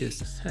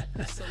Jadakiss.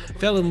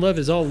 Fell in Love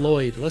is all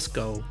Lloyd. Let's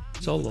go.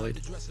 It's all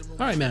Lloyd.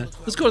 Alright, man,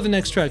 let's go to the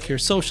next track here,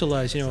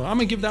 Socialize. You know, I'm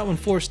gonna give that one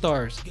 4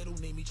 stars.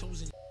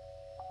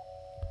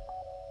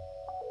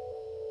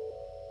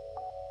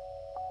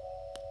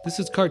 This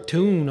is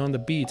Cartoon on the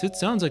beats. It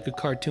sounds like a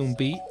cartoon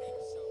beat.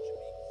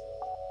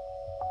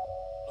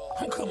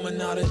 I'm coming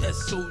out of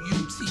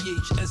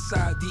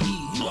SOUTHSIDE.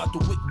 You out the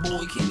whip,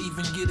 boy, can't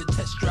even get a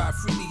test drive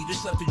freely.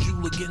 Just left the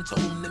jewel again,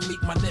 told him to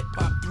make my net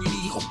pop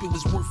 3D. Hope it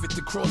was worth it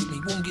to cross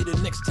me, won't get it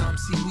next time,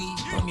 see we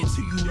bring it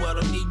to you out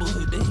of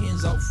neighborhood, the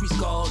hands out, free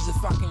scars. If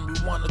I can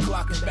rewind the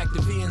clock and back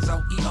the vans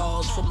out,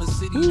 ERs from a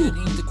city that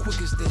ain't the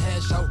quickest to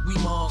hash out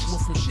remarks.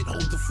 Went from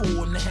shitholes to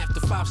 4.5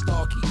 to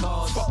 5-star key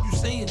cards. Fuck you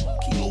saying,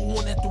 kilo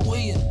 1 at the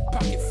weigh-in.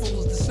 Pocket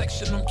full is the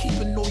section, I'm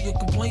keeping all your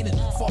complaining.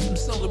 Far from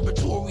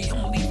celebratory,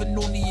 I'm leaving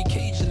on the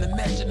occasion.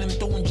 Imagine him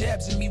throwing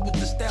jabs at me with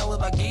the style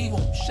that I gave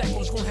him.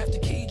 Shackles gonna have to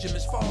cage him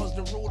as far as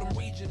the road I'm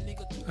raging,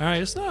 nigga.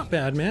 Alright, it's not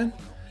bad, man.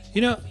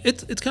 You know,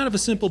 it's kind of a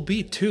simple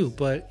beat too,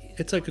 but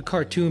it's like a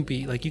cartoon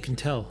beat, like you can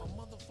tell.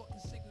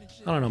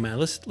 I don't know, man.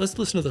 Let's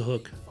listen to the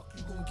hook.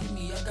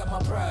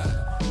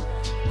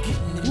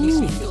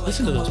 Ooh,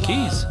 listen to those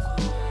keys.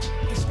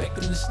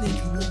 Expecting the snake,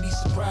 you won't be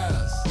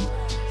surprised.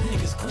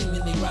 Niggas claiming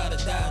they ride or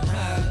die and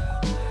hide.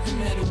 No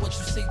matter what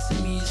you say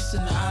to me, it's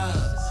in the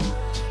eyes.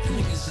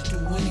 Niggas will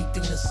do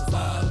anything to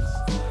survive.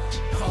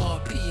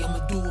 Hard P,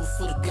 I'ma do it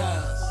for the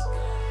guys.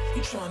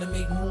 You trying to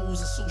make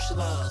moves and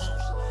socialize.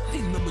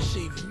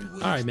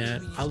 Alright,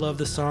 man. I love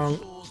the song.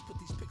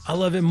 I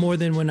love it more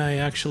than when I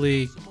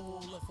actually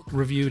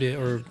reviewed it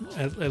or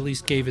at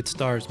least gave it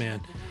stars,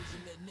 man.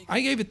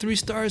 I gave it 3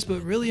 stars,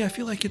 but really I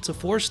feel like it's a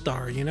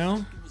 4-star, you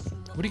know?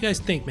 What do you guys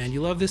think, man?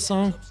 You love this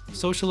song?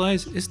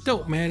 Socialize? It's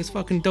dope, man. It's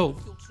fucking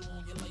dope.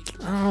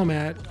 I don't know,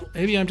 man.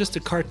 Maybe I'm just a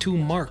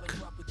cartoon mark.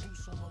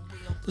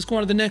 Let's go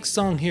on to the next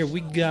song here.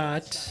 We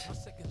got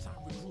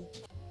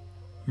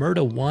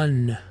Murda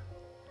 1.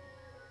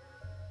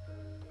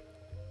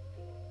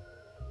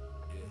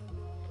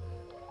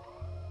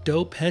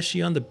 Dope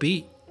Pesci on the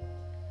beat.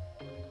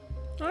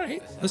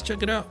 Alright, let's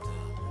check it out.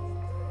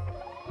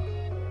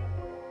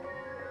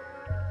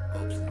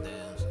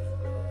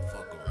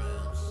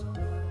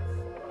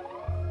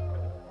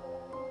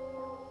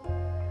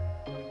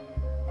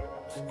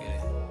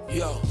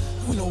 Yo,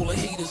 when all the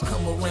haters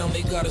come around,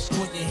 they gotta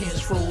squint, your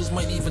hands froze.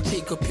 Might even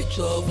take a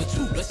picture of it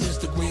too. That's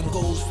Instagram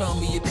goals. Found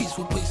me a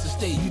peaceful place to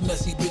stay. You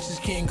messy bitches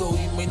can't go.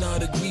 You may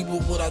not agree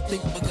with what I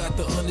think, but got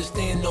to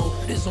understand though.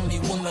 There's only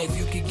one life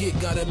you can get.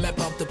 Gotta map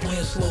out the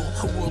plan slow.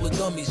 A world of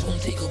dummies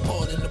won't take a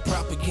part in the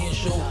propaganda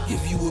show.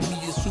 If you and me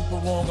is super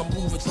wrong, I'm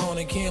Louis Vuitton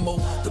and camo.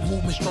 The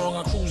movement strong,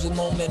 I cruise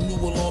along that new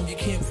alarm. You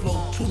can't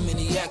flow. Too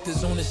many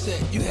actors on the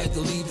set. You had to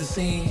leave the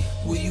scene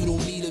where you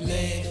don't need a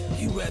man.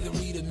 You rather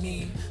read a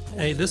meme.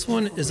 Hey, this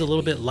one is a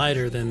little bit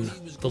lighter than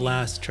the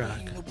last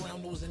track.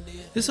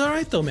 It's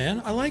alright though,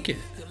 man. I like it.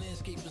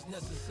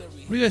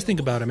 What do you guys think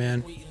about it,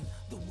 man?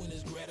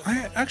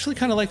 I actually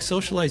kind of like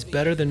Socialize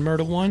better than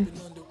Murda 1,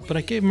 but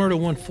I gave Murda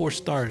 1 4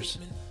 stars.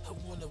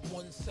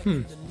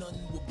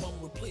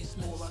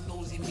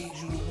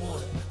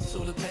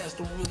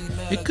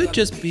 It could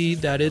just be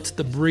that it's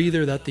the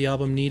breather that the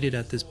album needed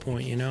at this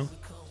point, you know?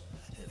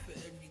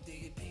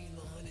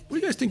 What do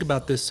you guys think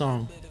about this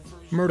song,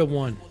 Murda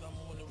 1?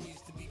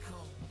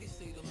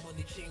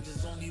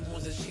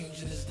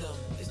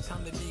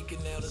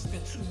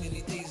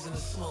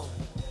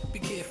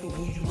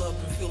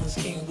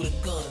 Came with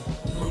a gun,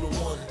 Murda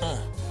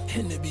 1.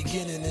 In the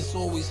beginning, it's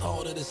always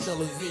harder to sell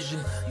a vision.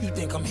 You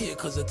think I'm here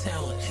cause of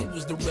talent, it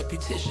was the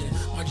repetition.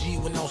 My G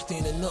when I was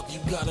standing up, you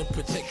gotta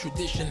protect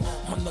tradition.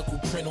 My knuckle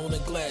print on the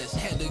glass,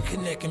 had to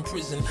connect in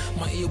prison.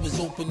 My ear was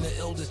open, the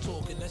elders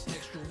talking, that's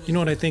extra. You know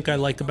what I think I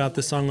like about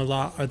this song a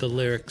lot are the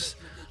lyrics.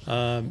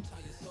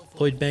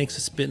 Lloyd Banks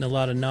is spitting a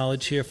lot of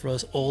knowledge here for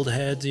us old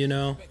heads, you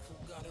know.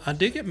 I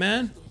dig it,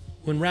 man.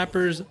 When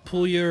rappers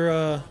pull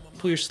your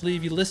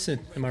sleeve, you listen.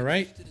 Am I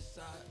right?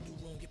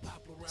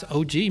 It's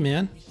OG,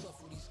 man.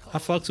 I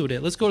fucks with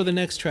it. Let's go to the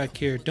next track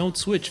here. Don't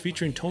Switch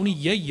featuring Tony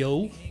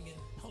Yayo.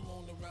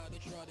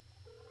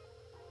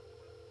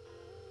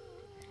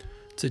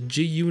 It's a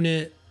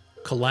G-Unit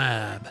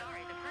collab.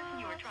 Sorry, the person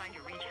you are trying to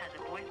reach has a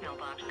voicemail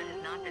box that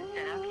has not been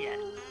set up yet.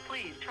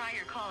 Please try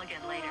your call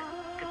again later.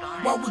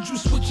 Goodbye. Why would you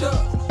switch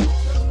up?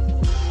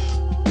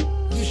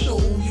 You show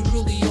who you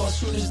really are.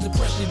 Soon as the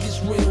pressure gets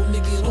real,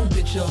 nigga, don't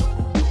bitch up.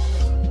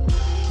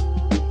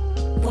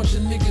 Bunch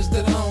of niggas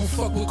that I don't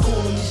fuck with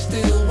calling me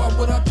still. Why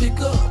would I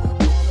pick up?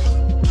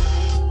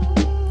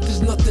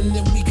 There's nothing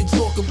that we can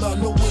talk about,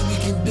 no way we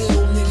can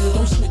build, nigga,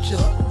 don't switch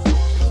up.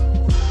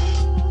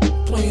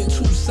 Playing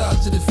two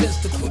sides of the fence,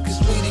 the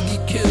quickest way to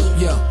get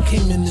killed. Yeah,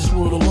 came in this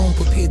world alone,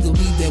 prepared to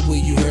lead that way,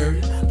 you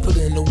heard. Put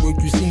in the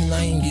work, you seen,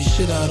 I ain't get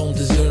shit I don't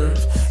deserve.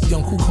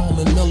 Young, cool, calm,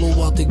 and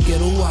mellow out the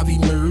ghetto, I've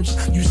emerged.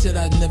 You said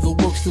I'd never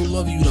work, still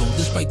love you though,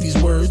 despite these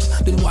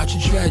words. Been watching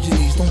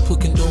tragedies, don't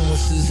put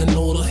condolences in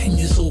order. And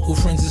your so-called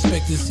friends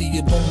expect to see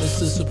your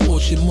bonuses.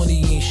 Support your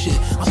money ain't shit.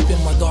 I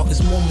spend my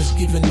darkest moments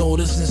giving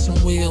orders, and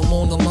somewhere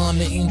along the line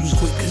the angels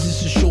quit, cause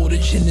it's a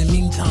shortage. In the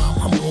meantime,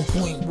 I'm on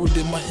point, word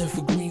in my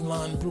info green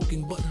line,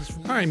 broken buttons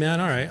from... Alright,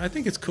 man, alright. I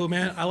think it's cool,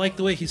 man. I like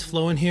the way he's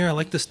flowing here. I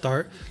like the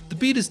start. The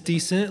beat is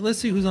decent. Let's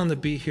see who's on the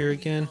beat here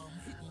again.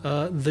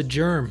 The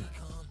Germ.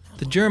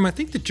 The Germ, I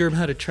think the Germ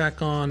had a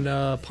track on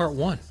part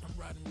 1.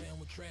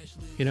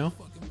 You know?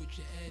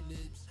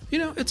 You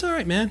know, it's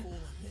alright, man.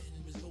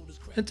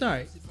 It's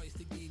alright.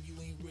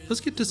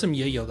 Let's get to some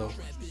Yayo, though.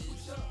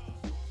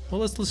 Well,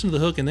 let's listen to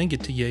the hook and then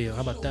get to Yayo.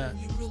 How about that?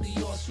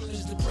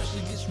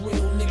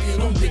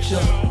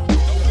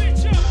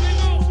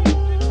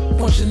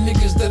 Bunch of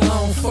niggas that I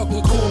don't fuck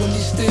with calling me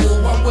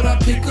still. Why would I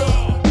pick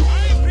up?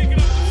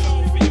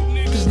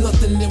 There's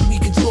nothing that we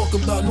can talk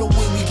about, no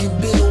way we can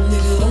build,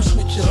 nigga, don't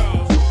switch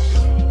up.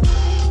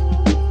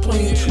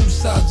 Playing two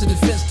sides of the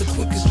fence, the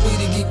quickest way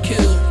to get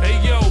killed. Hey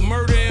yo,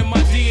 murder in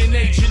my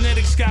DNA,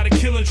 genetics got a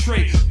killing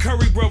trait.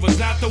 Curry brothers,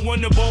 not the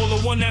one to bowl,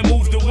 the one that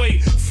moved away.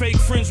 Fake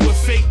friends with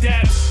fake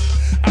daps.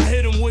 I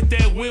hit him with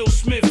that Will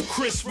Smith,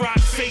 Chris Rock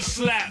face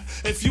slap.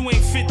 If you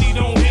ain't 50,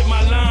 don't hit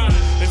my line.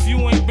 If you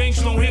ain't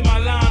Banks, don't hit my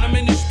line. I'm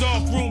in this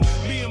dark room,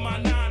 me and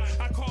my nine.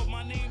 I called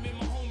my name and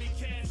my homie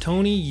Cash.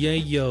 Tony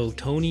Yayo,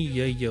 Tony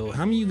Yayo.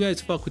 How many of you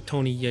guys fuck with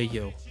Tony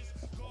Yayo?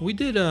 We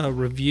did a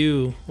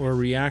review or a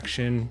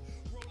reaction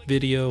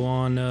video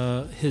on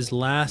his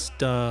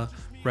last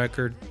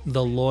record,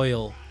 The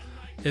Loyal.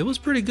 It was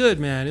pretty good,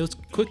 man. It was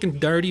quick and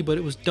dirty, but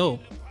it was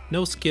dope.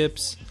 No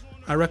skips.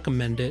 I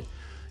recommend it.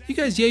 You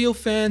guys Yayo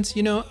fans,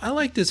 you know, I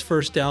like this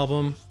first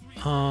album,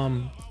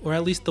 or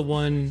at least the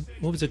one,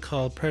 what was it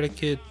called?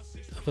 Predicate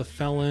of a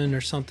Felon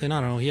or something. I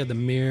don't know. He had the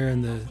mirror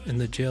and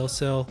the jail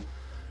cell.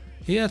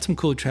 He had some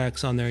cool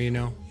tracks on there, you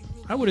know.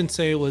 I wouldn't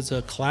say it was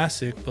a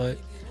classic, but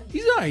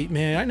he's alright,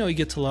 man. I know he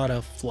gets a lot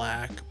of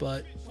flack,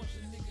 but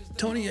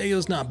Tony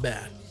Yayo's not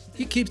bad.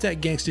 He keeps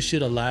that gangster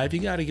shit alive. You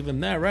gotta give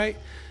him that, right?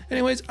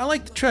 Anyways, I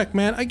like the track,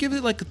 man. I give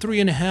it like a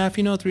 3.5,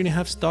 you know,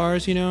 3.5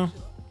 stars, you know.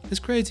 It's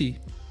crazy.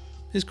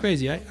 It's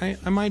crazy. I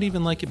might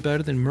even like it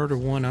better than Murder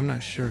One. I'm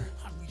not sure.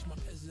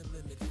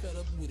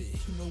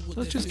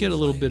 Let's just get a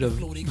little bit of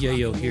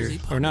Yayo here.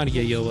 Or not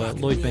Yayo,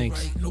 Lloyd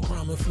Banks. No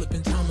crime and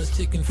flipping time is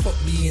ticking. Fuck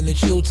me in the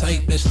chill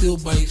type that still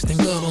bites. Thank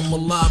God I'm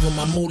alive and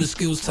my motor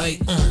skills tight.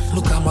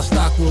 Look how my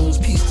stock rolls.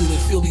 Peace to the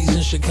Phillies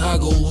in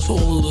Chicago.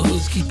 All of the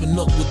hoods keeping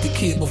up with the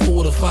kid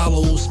before the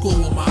follows. Score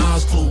with my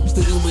eyes closed.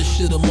 The illest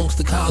shit amongst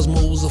the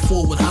cosmos. A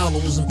forward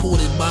hollows,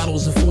 imported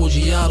bottles and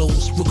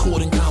Forgiatos.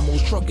 Recording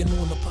combos, trucking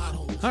on the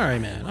potholes. All right,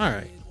 man. All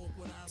right.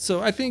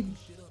 So I think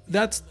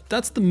that's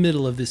the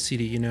middle of this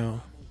CD, you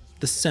know,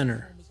 the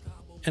center.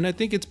 And I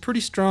think it's pretty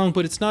strong,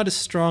 but it's not as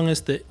strong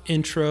as the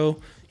intro,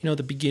 you know,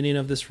 the beginning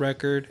of this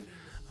record.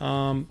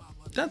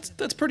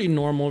 That's pretty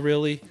normal,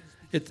 really.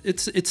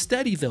 It's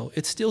steady, though.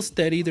 It's still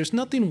steady. There's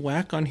nothing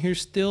whack on here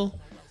still.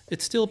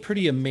 It's still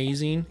pretty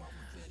amazing.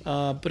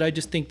 But I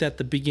just think that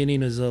the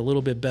beginning is a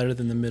little bit better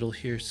than the middle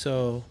here.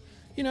 So,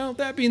 you know,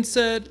 that being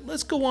said,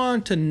 let's go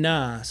on to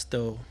Nas,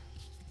 though.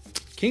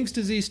 King's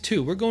Disease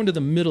 2. We're going to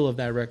the middle of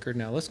that record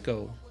now. Let's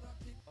go.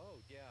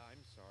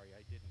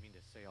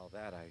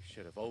 I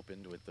should have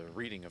opened with the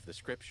reading of the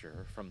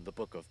scripture from the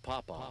book of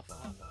Pop-Off.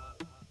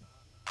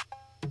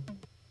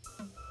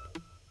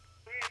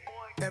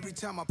 Every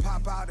time I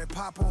pop out, it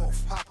pop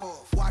off.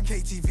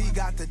 YKTV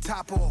got the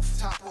top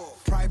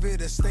off.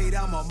 Private estate,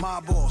 I'm a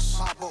mob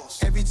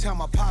boss. Every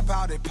time I pop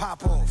out, it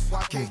pop off.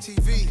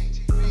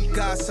 YKTV.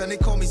 Godson, they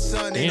call me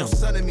son, ain't no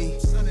son of me.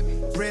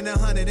 Ran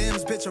 100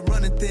 M's, bitch, I'm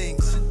running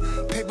things.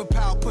 Paper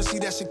power, pussy,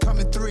 that shit come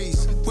in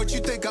threes. What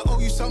you think, I owe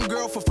you some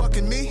girl for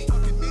fucking me?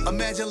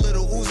 Imagine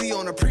Little Uzi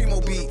on a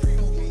Primo beat.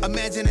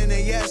 Imagine an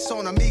AS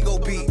on Amigo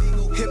beat.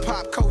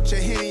 Hip-hop culture,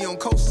 Henny on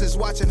coasters.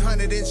 Watching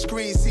 100-inch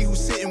screens, see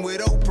who's sitting with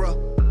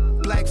Oprah.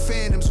 Black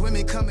phantoms,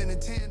 women coming in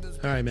tandems.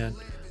 All right, man.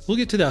 We'll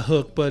get to that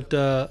hook, but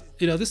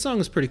you know, this song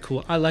is pretty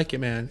cool. I like it,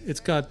 man. It's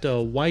got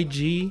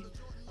YG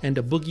and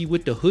a Boogie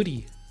with the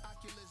Hoodie,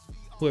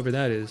 whoever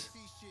that is.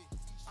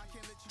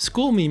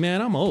 School me, man.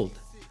 I'm old.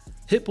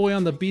 Hit Boy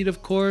on the beat,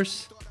 of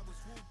course.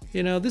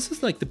 You know, this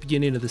is like the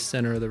beginning of the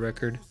center of the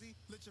record.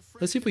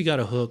 Let's see if we got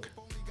a hook.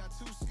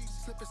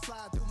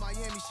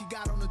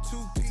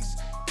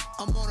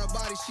 I'm on her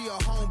body, she a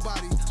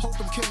homebody. Hope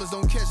them killers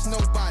don't catch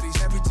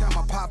nobodies. Every time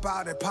I pop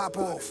out, it pop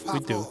off. We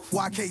do.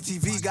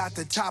 YKTV got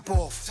the top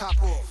off.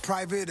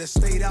 Private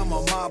estate, I'm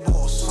a mob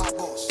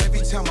boss.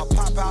 Every time I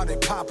pop out,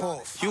 it pop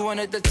off. You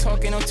wanted the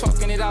talking, I'm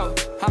talking it out.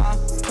 Huh?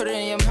 Put it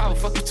in your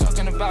mouth, fuck you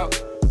talking about.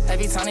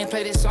 Every time they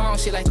play this song,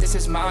 she like, this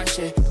is my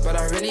shit. But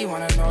I really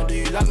wanna know, do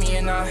you love me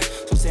or not?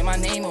 So say my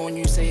name, and when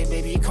you say it,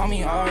 baby, call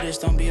me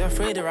artist. Don't be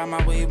afraid to ride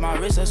my wave, my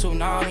wrist a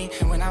tsunami.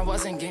 And when I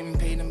wasn't getting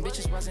paid, them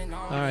bitches wasn't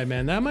on me. Alright,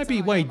 man, that might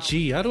be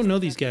YG. I don't know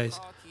these guys.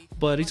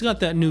 But he's got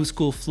that new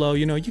school flow.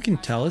 You know, you can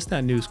tell it's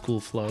that new school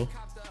flow.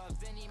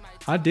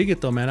 I dig it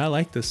though, man. I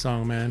like this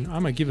song, man.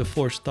 I'm gonna give it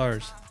 4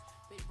 stars.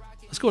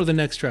 Let's go to the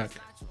next track.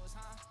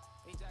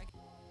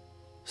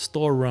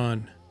 Store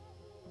Run.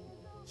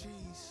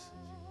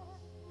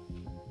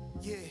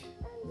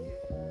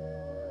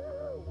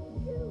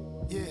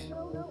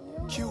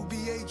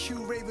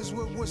 QBAQ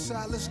Ravenswood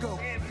Woodside, let's go.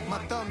 My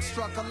thumb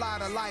struck a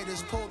lot of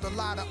lighters, pulled a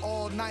lot of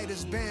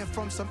all-nighters, banned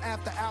from some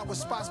after-hour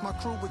spots. My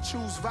crew would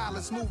choose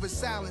violence, moving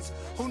silence.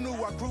 Who knew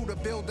I grew to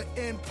build an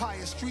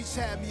empire? Streets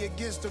had me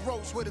against the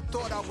ropes, would've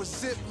thought I was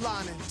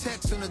zip-lining.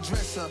 Text and a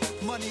dresser,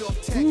 money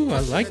off tech. Ooh,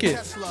 I like it.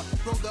 Tesla,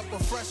 rolled up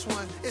a fresh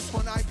one. It's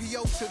one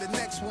IPO to the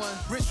next one.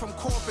 Rich from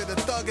corporate, a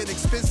thug at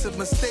expensive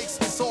mistakes.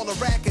 It's all a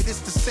racket, it's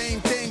the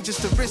same thing,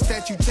 just the risk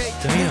that you take.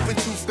 Damn. Moving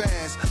too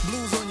fast,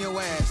 blues on your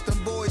ass.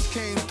 Them boys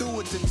came through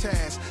with the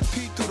task.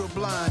 Peek through the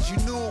blinds, you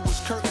knew it was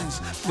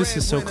curtains. This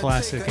is so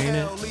classic, ain't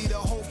it?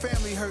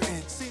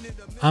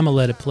 I'ma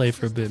let it play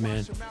for a bit,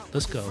 man.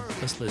 Let's go.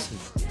 Let's listen.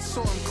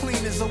 So I'm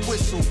clean as a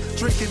whistle,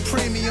 drinking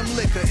premium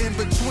liquor in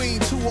between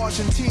 2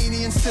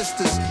 Argentinian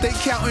sisters. They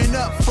counting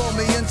up for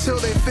me until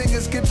their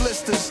fingers get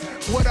blisters.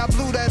 What I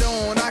blew that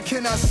on, I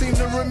cannot seem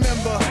to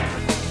remember.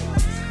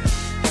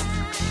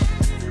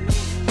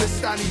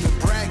 This not even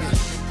bragging.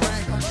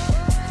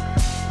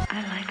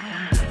 I like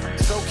that.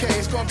 It's okay,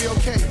 it's gonna be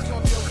okay. It's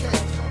gonna be okay.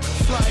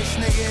 Flyest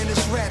nigga in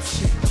this rap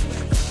shit.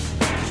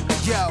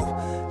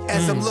 Yo,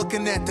 as I'm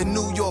looking at the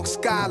New York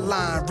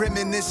skyline,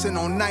 reminiscing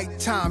on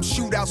nighttime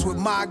shootouts with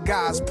my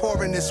guys,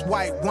 pouring this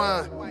white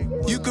wine.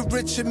 You could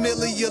rich a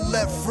milli, your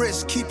left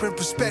wrist, keep in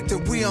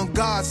perspective, we on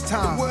God's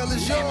time. The world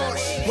is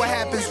yours. What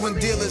happens when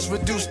dealers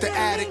reduce to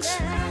addicts?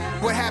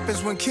 What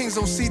happens when kings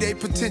don't see their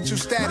potential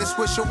status?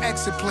 What's your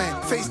exit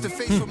plan? Face to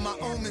face with my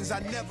omens, I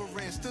never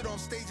ran. Stood on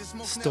stages,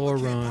 Store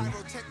Run.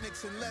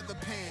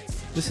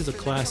 This is a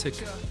classic.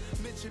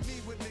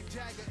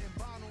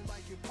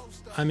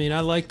 I mean, I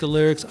like the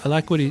lyrics. I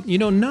like what he... You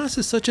know, Nas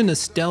is such a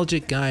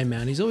nostalgic guy,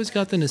 man. He's always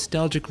got the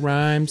nostalgic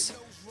rhymes.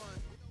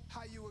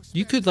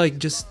 You could, like,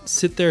 just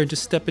sit there and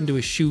just step into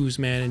his shoes,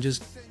 man, and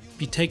just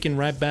be taken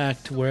right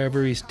back to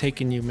wherever he's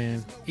taking you,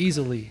 man.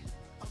 Easily.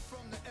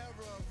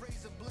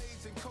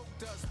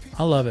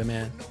 I love it,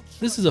 man.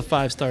 This is a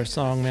 5-star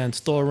song, man.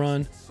 Store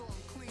Run.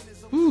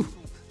 Woo.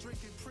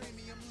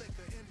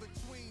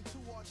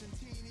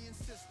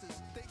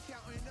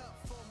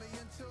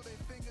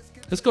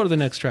 Let's go to the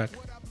next track.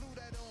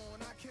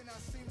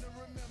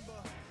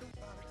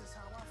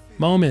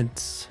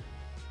 Moments.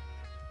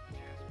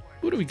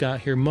 What do we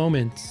got here?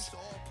 Moments.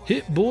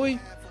 Hit Boy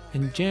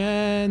and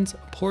Jan's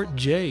Port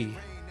J.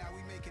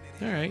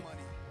 All right.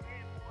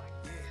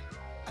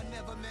 I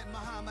never met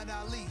Muhammad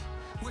Ali.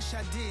 Wish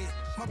I did.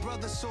 My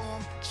brother saw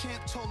him.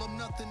 Champ told him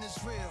nothing is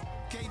real.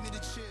 Gave me the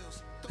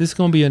chills. This is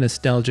gonna be a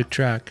nostalgic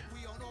track.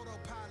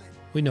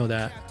 We know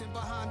that.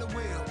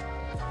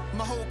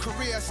 My whole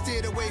career I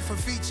steered away from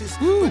features,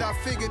 but I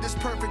figured it's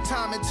perfect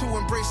timing to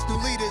embrace new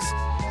leaders.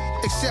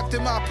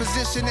 Accepting my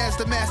position as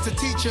the master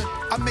teacher,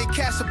 I make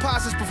cash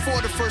deposits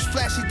before the first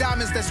flashy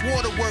diamonds. That's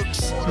waterworks.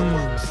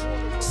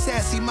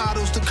 Sassy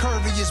models, the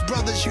curviest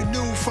brothers you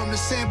knew from the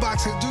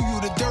sandbox and do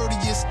you the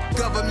dirtiest.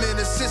 Government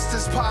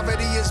assistance,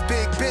 poverty is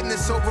big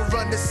business.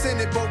 Overrun the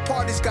Senate, both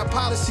parties got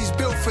policies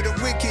built for the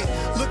wicked.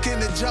 Look in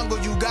the jungle,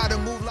 you gotta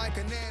move like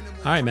an animal.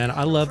 All right, man.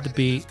 I love the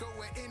beat.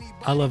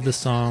 I love the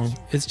song.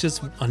 It's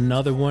just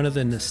another one of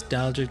the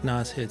nostalgic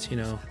Nas hits, you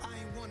know.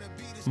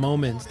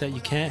 Moments that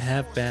you can't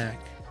have back.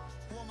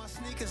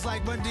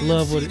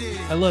 Love what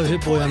I love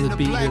Hit Boy on the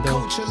beat here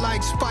though.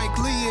 Like Spike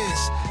Lee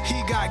is.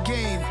 He got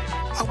game.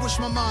 I wish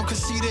my mom could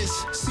see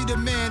this. See the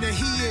man that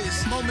he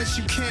is. Moments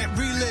you can't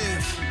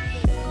relive.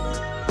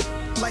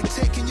 Like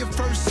taking your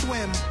first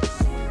swim.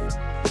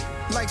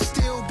 Like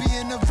still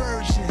being a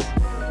virgin.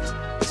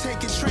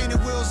 Taking training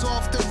wheels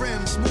off the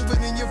rims.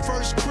 Moving in your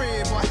first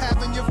crib or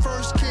having your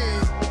first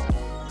kid.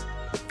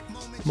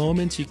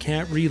 Moments you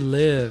can't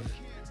relive.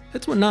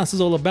 That's what Nas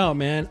is all about,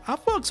 man. I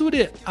fucks with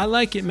it. I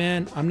like it,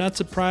 man. I'm not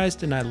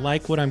surprised and I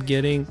like what I'm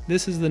getting.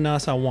 This is the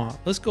Nas I want.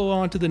 Let's go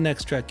on to the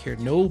next track here.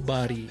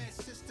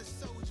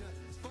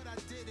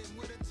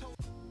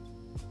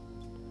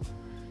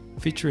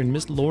 featuring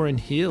Miss Lauryn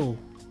Hill.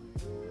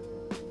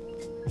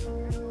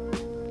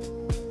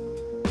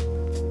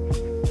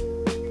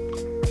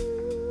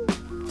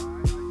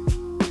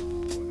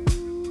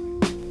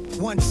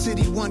 One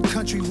city, one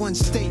country, one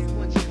state.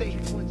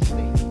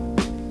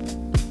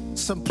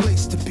 Some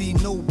place to be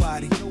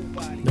nobody.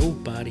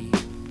 Nobody.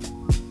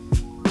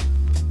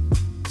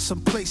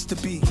 Some place to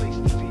be.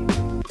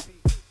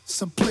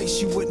 Some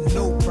place you wouldn't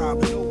know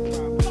probably.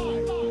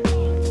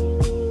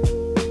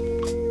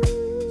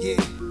 Yeah.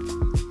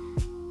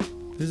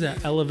 This is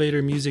that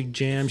elevator music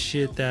jam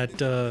shit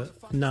that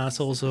Nas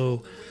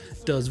also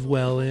does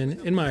well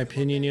in my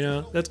opinion, you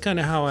know. That's kind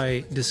of how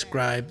I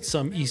describe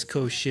some East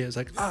Coast shit. It's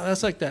like,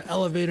 that's like that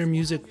elevator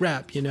music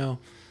rap, you know.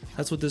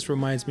 That's what this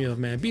reminds me of,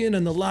 man. Being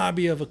in the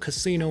lobby of a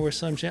casino or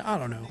some shit, I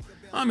don't know.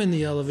 I'm in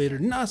the elevator,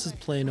 Nas is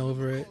playing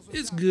over it.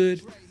 It's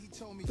good.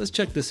 Let's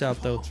check this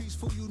out though.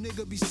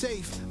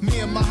 Me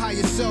and my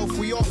higher self,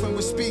 we often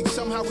would speak.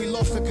 Somehow we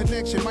lost the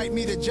connection. Might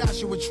meet a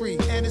Joshua tree,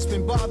 and it's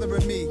been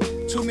bothering me.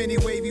 Too many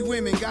wavy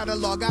women, gotta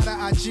log out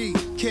of IG.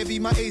 Can't be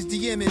my age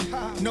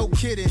DMing, no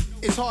kidding.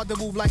 It's hard to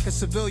move like a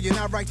civilian.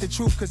 I write the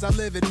truth cause I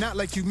live it, not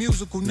like you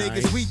musical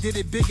niggas. We did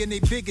it big and they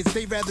bigots.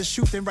 They rather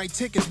shoot than write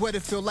tickets. What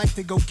it feel like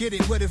to go get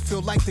it, what it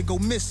feel like to go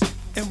miss it.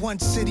 In one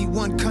city,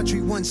 one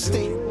country, one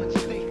state.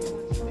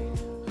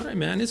 Alright,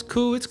 man, it's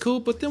cool,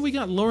 but then we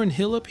got Lauryn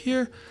Hill up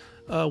here.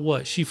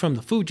 What, she from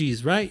the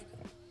Fugees, right?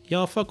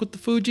 Y'all fuck with the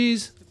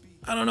Fugees?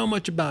 I don't know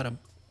much about them.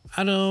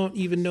 I don't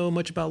even know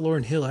much about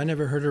Lauryn Hill. I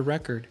never heard her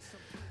record.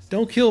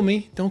 Don't kill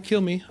me.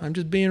 I'm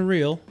just being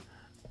real.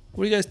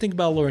 What do you guys think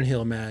about Lauryn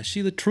Hill, man? Is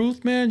she the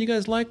truth, man? You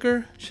guys like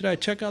her? Should I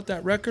check out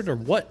that record or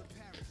what?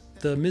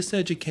 The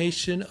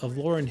Miseducation of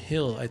Lauryn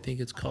Hill, I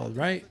think it's called,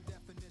 right?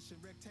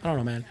 I don't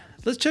know, man.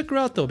 Let's check her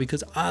out, though,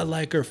 because I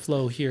like her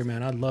flow here,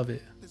 man. I love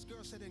it.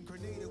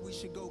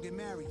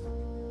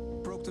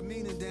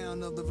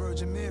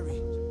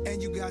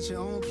 And you got your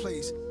own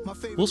place.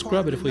 We'll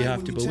scrub it if we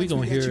have to, but we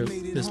gonna hear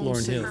Miss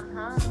Lauryn Hill.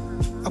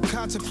 I'm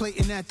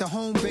contemplating at the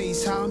home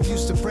base how I'm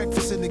used to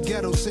breakfast in the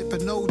ghetto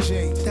sipping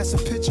OJ. That's a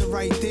picture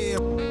right there.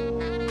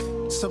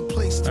 Some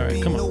place to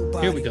be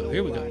nobody. Here we go.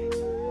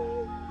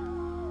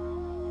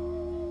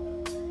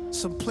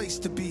 Some place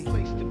to be.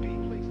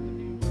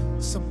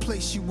 Some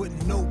place you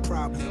wouldn't know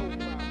probably.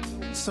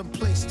 Some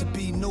place to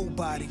be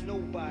nobody.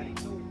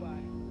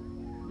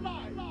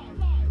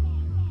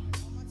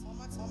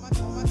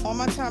 All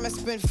my time is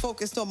spent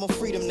focused on my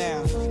freedom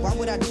now. Why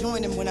would I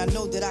join them when I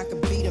know that I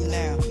could beat them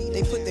now?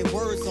 They put their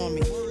words on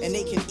me and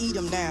they can eat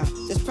them now.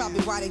 That's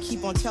probably why they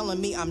keep on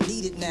telling me I'm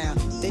needed now.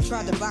 They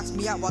tried to box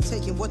me out while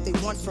taking what they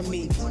want from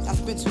me. I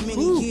spent too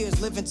many years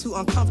living too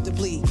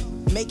uncomfortably,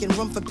 making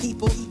room for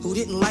people who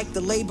didn't like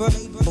the labor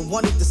but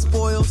wanted the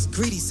spoils,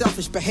 greedy,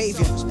 selfish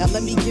behavior. Now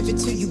let me give it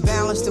to you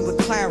balanced and with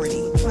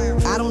clarity.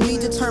 I don't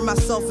need to turn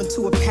myself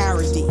into a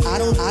parody. I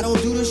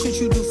don't do the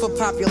shit you do for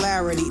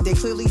popularity. They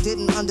clearly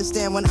didn't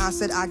understand when I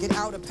said I get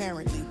out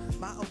apparently.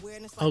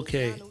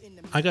 Okay,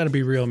 I gotta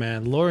be real,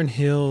 man. Lauryn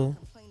Hill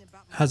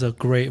has a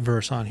great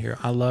verse on here.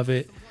 I love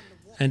it,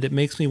 and it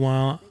makes me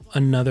want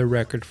another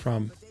record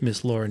from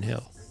Miss Lauryn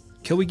Hill.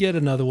 Can we get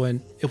another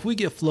one? If we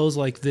get flows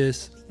like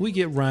this, we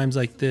get rhymes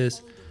like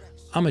this,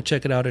 I'm gonna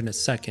check it out in a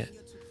second.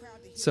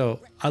 So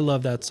I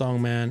love that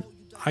song, man.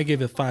 I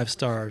give it 5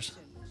 stars.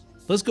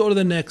 Let's go to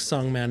the next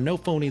song, man. No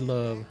Phony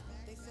Love.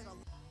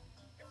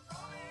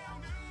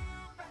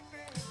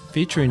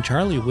 Featuring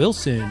Charlie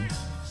Wilson.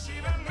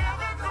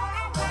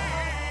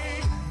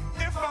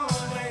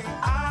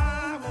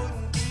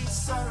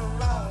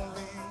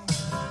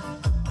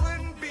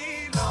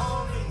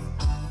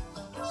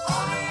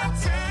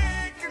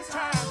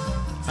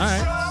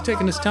 Alright, he's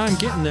taking his time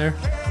getting there.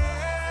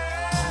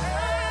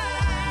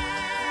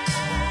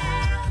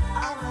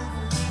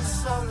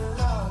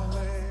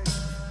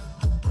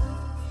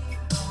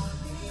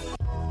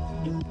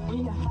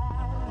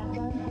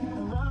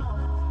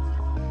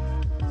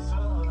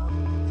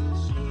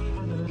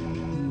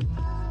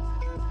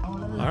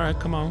 Alright,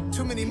 come on.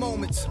 Too many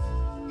moments.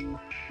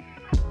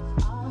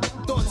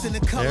 Thoughts in the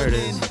color There it in.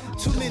 is.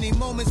 Too many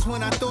moments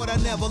when I thought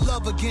I'd never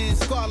love again.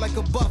 Scar like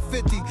a buck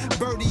 50,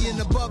 birdie in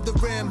above the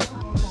rim.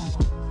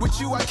 With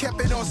you, I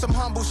kept it on some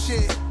humble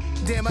shit.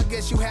 Damn, I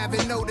guess you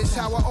haven't noticed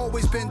how I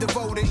always been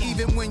devoted.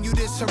 Even when you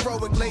this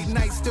heroic, late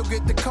nights still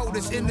get the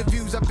coldest.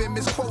 Interviews, I've been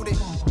misquoted.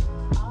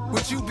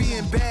 With you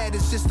being bad,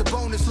 it's just a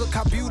bonus. Look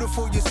how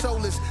beautiful your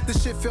soul is.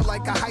 This shit feel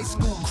like a high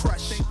school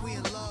crush.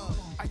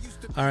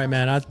 All right,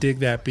 man, I dig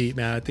that beat,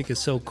 man. I think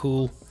it's so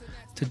cool.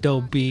 It's a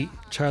dope beat.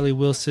 Charlie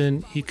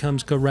Wilson, he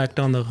comes correct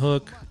on the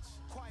hook.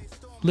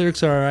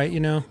 Lyrics are all right, you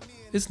know.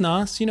 It's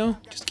Nas, you know,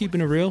 just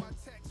keeping it real.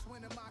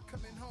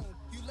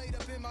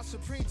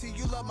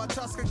 You love my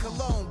Tuscan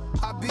cologne.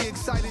 I'd be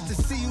excited to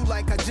see you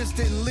like I just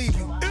didn't leave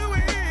you.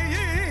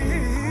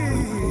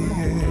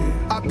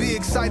 I'd be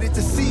excited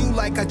to see you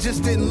like I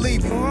just didn't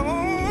leave you.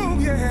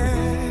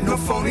 No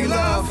phony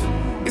love,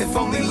 if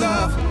only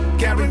love,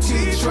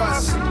 guaranteed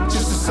trust.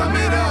 Just to sum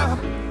it up,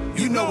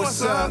 you know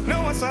what's up.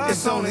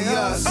 It's only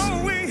us.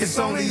 It's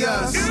only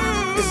us.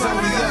 It's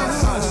only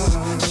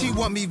us. She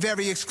want me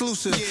very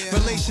exclusive.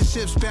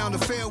 Relationships bound to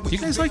fail. You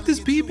guys like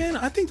this beat, man?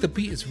 I think the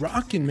beat is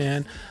rocking,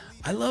 man.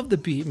 I love the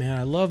beat, man.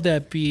 I love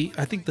that beat.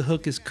 I think the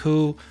hook is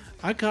cool.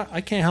 I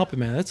can't help it,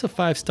 man. That's a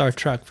 5-star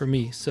track for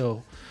me.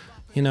 So,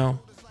 you know,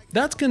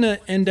 that's gonna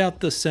end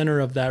out the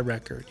center of that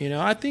record. You know,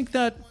 I think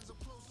that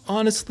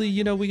honestly,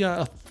 you know, we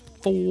got a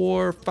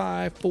 4,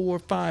 5, 4,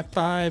 5,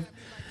 5.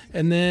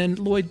 And then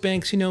Lloyd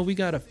Banks, you know, we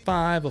got a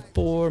 5, a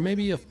 4,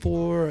 maybe a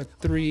 4, a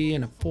 3,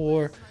 and a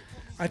 4.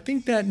 I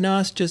think that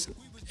Nas just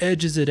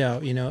edges it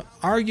out, you know.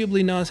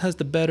 Arguably, Nas has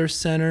the better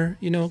center,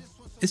 you know.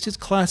 It's just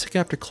classic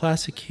after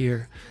classic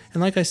here.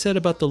 And like I said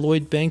about the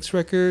Lloyd Banks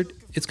record,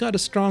 it's got a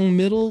strong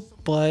middle,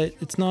 but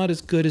it's not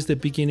as good as the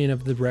beginning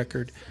of the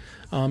record.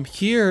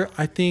 Here,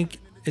 I think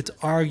it's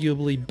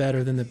arguably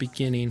better than the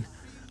beginning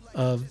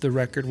of the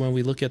record when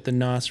we look at the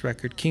Nas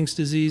record. King's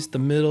Disease, the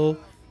middle,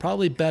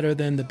 probably better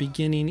than the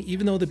beginning.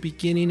 Even though the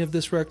beginning of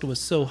this record was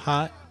so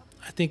hot,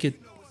 I think it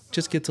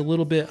just gets a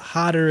little bit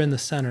hotter in the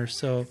center.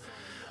 So,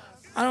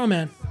 I don't know,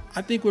 man.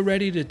 I think we're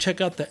ready to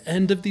check out the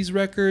end of these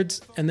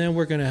records, and then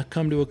we're going to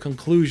come to a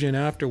conclusion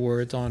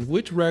afterwards on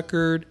which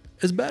record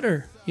is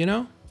better, you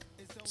know?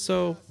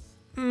 So,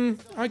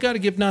 I got to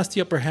give Nas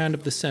the upper hand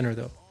of the center,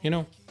 though. You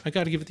know, I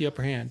got to give it the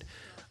upper hand.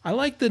 I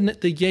like the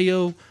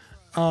Yayo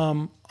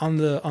on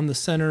the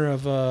center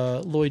of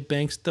Lloyd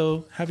Banks,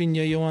 though. Having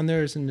Yayo on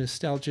there is a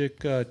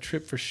nostalgic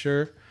trip for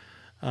sure.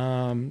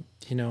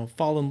 You know,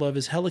 Fall in Love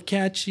is hella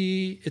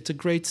catchy. It's a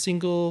great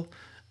single.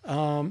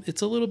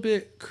 It's a little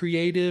bit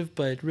creative,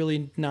 but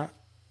really not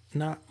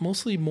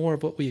mostly more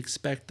of what we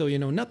expect, though. You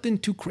know, nothing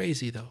too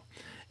crazy, though.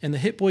 And the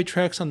Hit Boy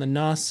tracks on the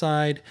Nas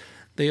side,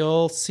 they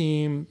all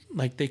seem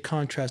like they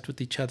contrast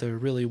with each other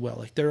really well.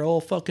 Like they're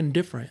all fucking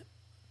different.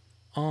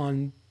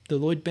 On the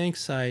Lloyd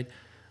Banks side,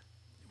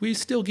 we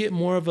still get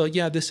more of a,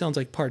 yeah, this sounds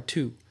like part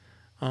 2.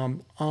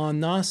 On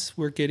Nas,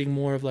 we're getting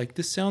more of like,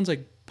 this sounds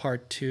like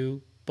part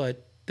 2,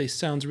 but they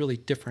sounds really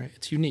different.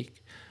 It's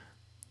unique.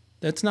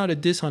 That's not a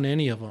diss on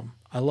any of them.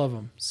 I love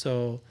them.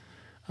 So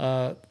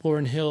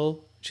Lauryn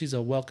Hill, she's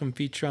a welcome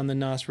feature on the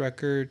Nas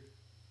record.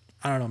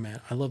 I don't know,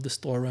 man. I love the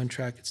Store Run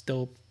track. It's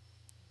dope.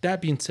 That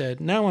being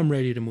said, now I'm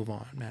ready to move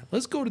on, man.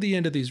 Let's go to the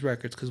end of these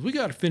records because we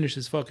got to finish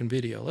this fucking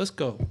video. Let's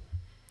go.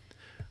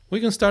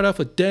 We're going to start off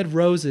with Dead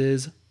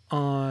Roses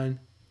on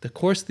The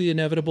Course of the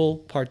Inevitable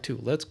Part 2.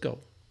 Let's go.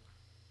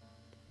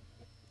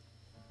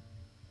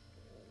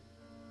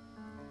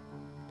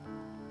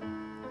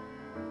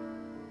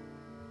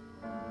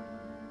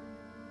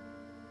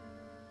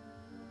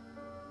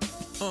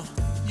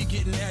 You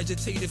getting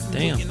agitated from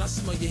looking, I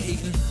smell you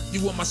hating.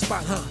 You want my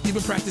spot, huh? You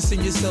been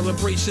practicing your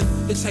celebration.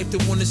 The type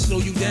that wanna slow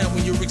you down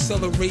when you're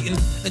accelerating.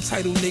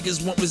 Entitled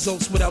niggas want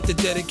results without the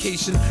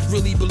dedication.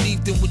 Really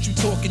believed in what you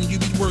talking, you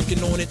be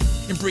working on it.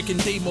 In breaking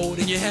day mode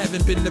and you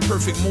haven't been the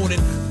perfect morning.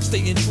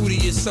 Staying true to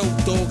yourself,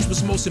 dogs,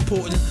 what's most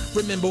important.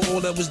 Remember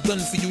all that was done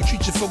for you,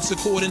 treat your folks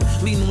according.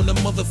 Lean on the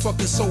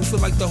motherfucking soul, feel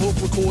like the hope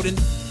recording.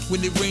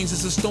 When it rains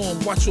it's a storm,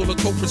 watch all the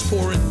culprits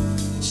pouring.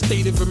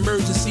 State of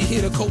emergency,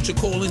 hear the culture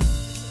calling.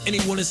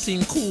 Anyone that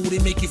seem cool, they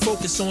make you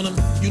focus on them.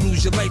 You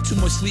lose your life, too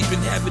much sleeping,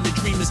 having a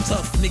dream is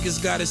tough.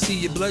 Niggas gotta see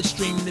your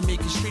bloodstream to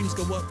make your streams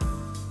go up.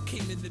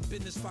 Came in the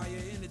business fire.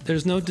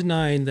 There's no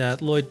denying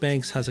that Lloyd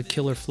Banks has a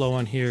killer flow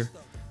on here.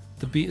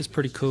 The beat is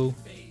pretty cool.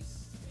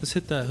 Let's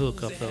hit that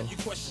hook up though. You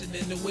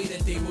questioning the way that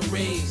they were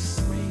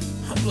raised.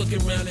 I'm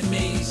looking around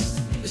amazed.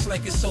 It's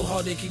like it's so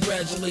hard to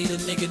congratulate a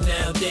nigga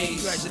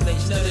nowadays.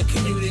 Congratulations, now the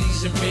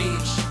community's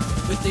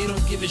enraged. But they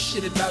don't give a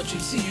shit about you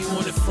till you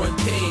on the front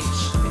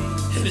page.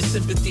 And the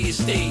sympathy is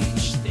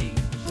staged.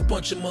 A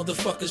bunch of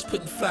motherfuckers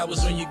putting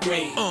flowers on your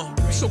grave.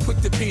 So quick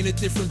to paint a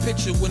different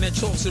picture when that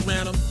talks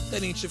around him.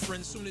 That ain't your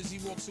friend soon as he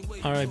walks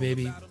away. Alright,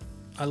 baby.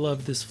 I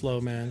love this flow,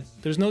 man.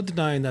 There's no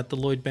denying that the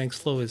Lloyd Banks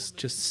flow is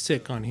just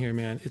sick on here,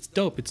 man. It's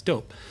dope. It's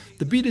dope.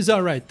 The beat is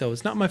alright, though.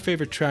 It's not my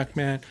favorite track,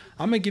 man.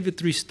 I'm going to give it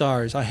 3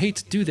 stars. I hate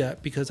to do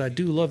that because I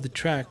do love the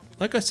track.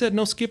 Like I said,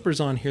 no skippers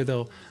on here,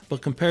 though.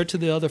 But compared to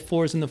the other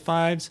 4s and the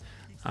 5s,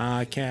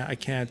 I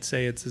can't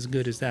say it's as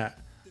good as that.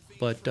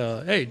 But,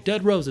 hey,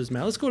 Dead Roses,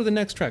 man. Let's go to the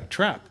next track,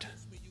 Trapped.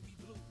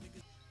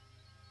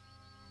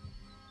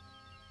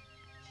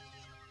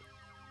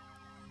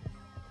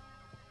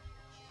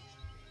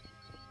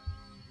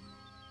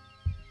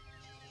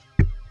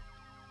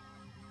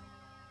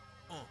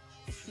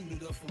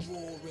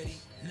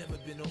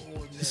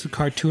 This is a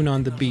cartoon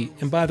on the beat.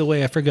 And by the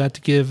way, I forgot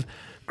to give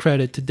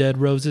credit to Dead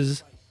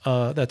Roses.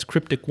 That's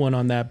Cryptic One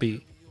on that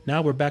beat.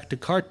 Now we're back to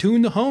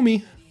Cartoon the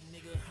Homie.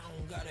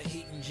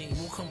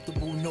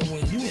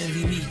 You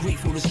envy me,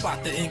 grateful to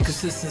spot the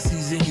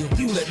inconsistencies in you.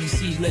 You let me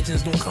see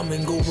legends don't come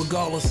and go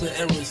regardless of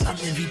errors. I'm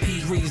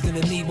MVP, raised in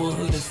a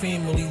neighborhood, a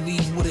family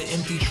leave with an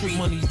empty tree.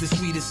 Money's the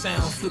sweetest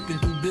sound, flipping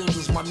through bills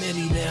is my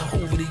money now.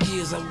 Over the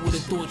years I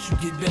would've thought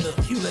you'd get better.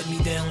 You let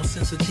me down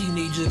since a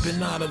teenager,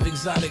 been out of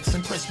exotics,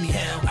 impress me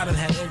how I done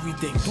had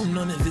everything, don't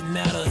none of it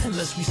matter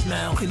unless we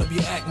smile. Clean up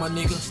your act, my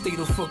nigga, stay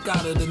the fuck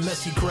out of the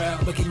messy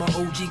crowd. Lucky my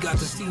OG got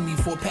to see me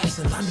for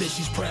passing, I bet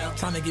she's proud.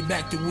 Time to get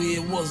back to where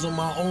it was on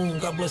my own,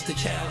 God bless the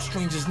child.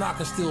 Strangers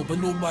knocking still, but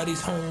nobody's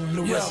is home,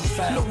 the rest is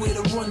fact. Nowhere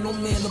to run, no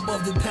man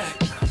above the pack.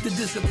 The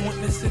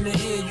disappointments in the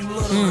air, you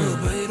love the hood,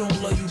 but they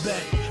don't love you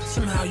back.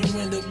 Somehow you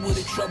end up where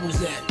the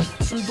trouble's at.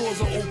 Some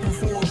doors are open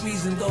for a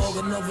reason, dog.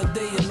 Another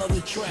day,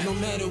 another track. No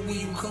matter where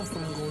you come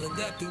from, gonna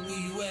adapt to where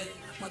you at.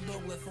 My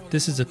dog left on.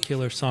 This is a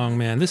killer song,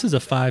 man. This is a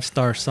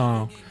 5-star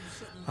song.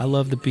 I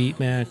love the beat,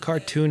 man.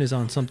 Cartoon is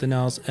on something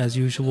else as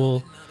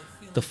usual.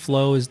 The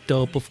flow is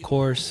dope, of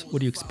course. What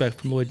do you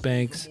expect from Lloyd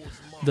Banks?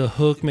 The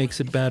hook makes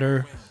it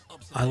better.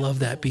 I love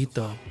that beat,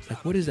 though.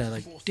 Like, what is that?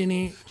 Like,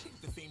 dinny.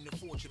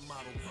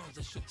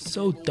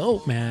 So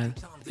dope, man.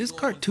 This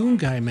Cartoon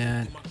guy,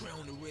 man.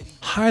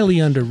 Highly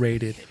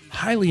underrated,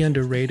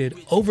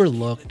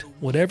 overlooked,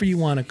 whatever you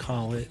want to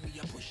call it.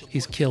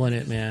 He's killing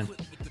it, man.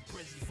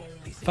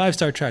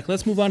 5-star track.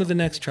 Let's move on to the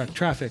next track,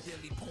 Traffic.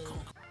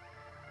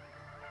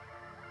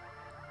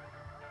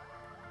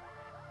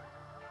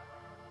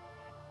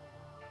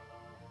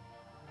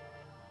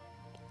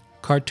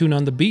 Cartoon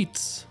on the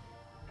beats.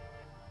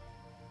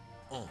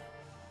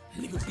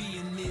 Nigga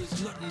being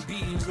is nothing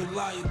being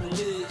reliable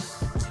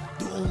is.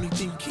 The only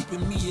thing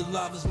keeping me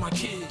alive is my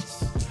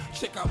kids.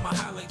 Check out my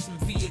highlights in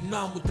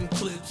Vietnam with them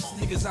clips.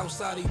 Niggas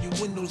outside of your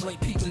windows like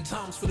peeping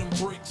toms for them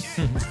bricks.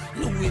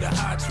 Nowhere to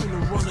hide, turn a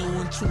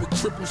runner into a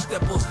triple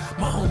stepper.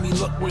 My homie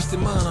luck worse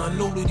than mine, I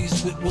know that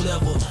he's with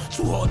whatever.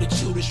 Too hard to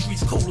chill, the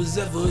streets cold as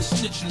ever, it's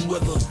snitching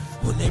weather.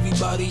 When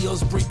everybody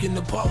else breaking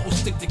apart, we'll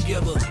stick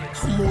together.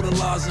 I'm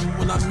mortalizing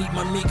when I meet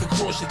my mate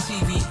across your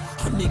TV.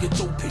 A nigga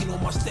throw paint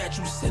on my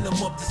statue, send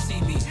him up to see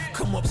me.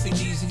 Come up, sing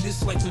easy,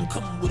 this like them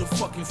coming with a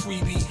fucking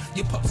freebie.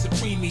 Your pup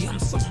supreme, I'm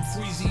something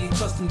freezy and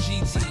custom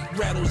GT.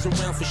 Rattles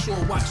around for sure,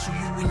 watch who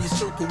you in your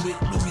circle with.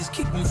 Louis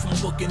keep me from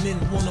looking in,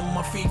 one of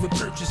my favorite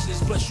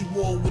purchases. Bless you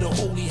all with a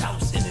holy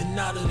house, in and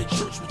out of the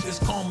church with this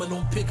karma.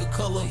 Don't pick a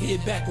color,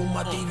 head back on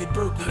my David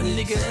Berkeley.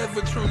 A nigga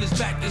ever turn his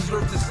back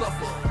deserves to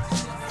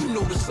suffer. You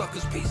know the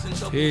suckers pacing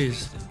double.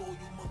 Jeez.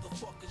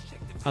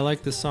 I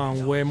like this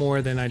song way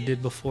more than I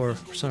did before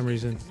for some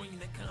reason.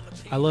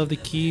 I love the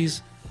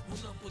keys,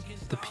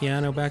 the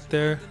piano back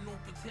there.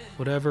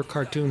 Whatever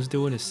Cartoon's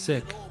doing is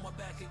sick.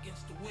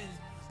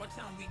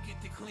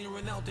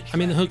 I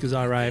mean, the hook is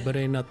alright, but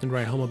ain't nothing to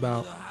write home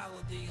about.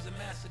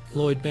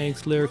 Lloyd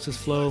Banks' lyrics is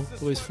flow,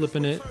 always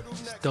flipping it.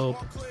 It's dope.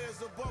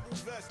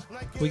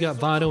 We got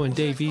Vado and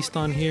Dave East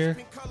on here.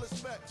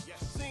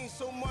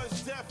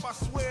 I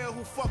swear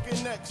who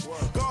fucking next.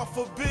 God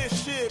forbid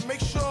shit, make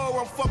sure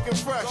I'm fucking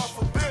fresh.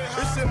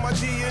 It's in my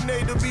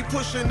DNA to be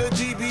pushing the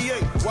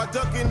DBA while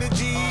ducking the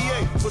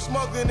DEA for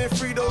smuggling and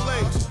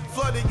Frito-Lays.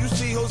 Flooded, you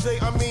see Jose,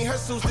 I mean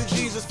Jesus to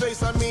Jesus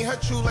face. I mean her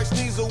true like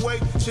sneeze away.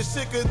 Shit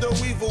sicker than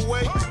weave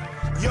away.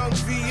 Young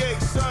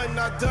V8, son,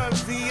 I done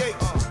V8.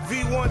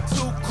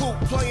 V12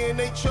 coupe playing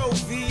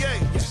HOVA.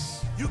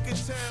 Yes. You can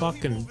tell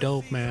fucking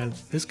dope, man.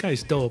 This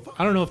guy's dope.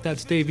 I don't know if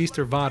that's Dave East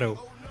or Vado,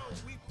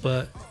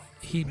 but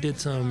he did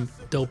some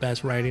dope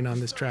ass writing on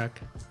this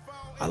track.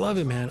 I love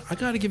it, man. I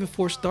gotta give it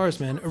 4 stars,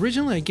 man.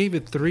 Originally I gave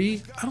it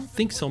 3. I don't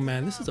think so,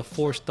 man. This is a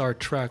 4-star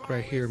track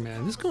right here,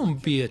 man. This is gonna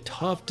be a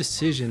tough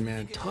decision,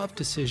 man. Tough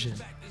decision.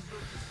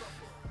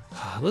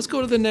 Let's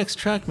go to the next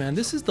track, man.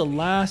 This is the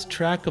last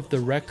track of the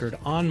record,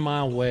 On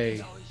My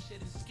Way.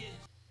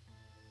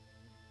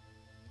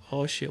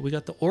 Oh shit, we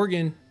got the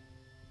organ.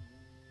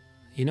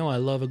 You know I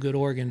love a good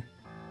organ.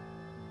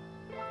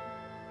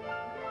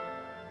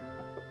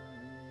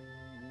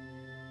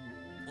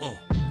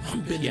 I'm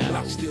bending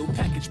block, still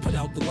package, put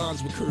out the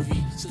lines with curvy.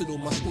 Stood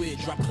on my square,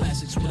 drop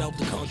classics without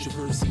the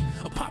controversy.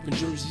 A poppin'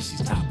 jersey,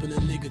 she's topping a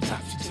nigga,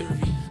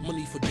 topsy-turvy.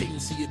 Money for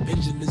patency at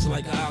Benjamin's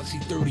like a Oxy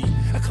 30.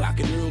 I clock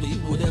it early,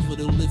 whatever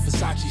they'll live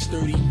Versace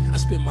sturdy. I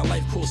spend my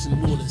life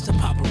crossing waters, a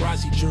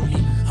paparazzi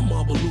journey. I'm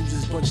all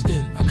losers bunched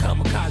in, a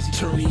kamikaze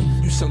tourney.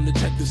 You some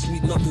detective,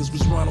 sweet nothings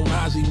was Ronald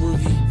Ozzy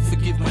worthy.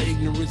 Forgive my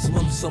ignorance,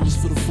 lump sums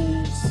for the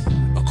fools.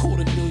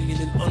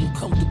 $250,000 in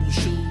uncomfortable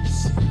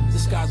shoes. The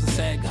skies are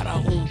sad, got our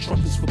own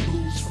trumpets for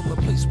blues. From a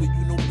place where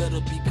you know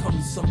better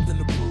becomes something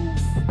to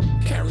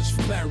prove. Carrots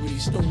for clarity,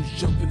 stones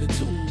jump into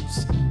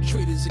tombs.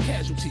 Traders are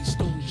casualties,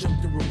 stones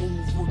jumped and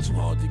removed. Work too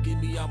hard to get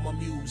me out my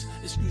muse.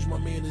 Excuse my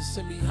man, and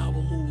send me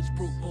hollow moves.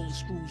 Broke bone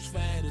screws for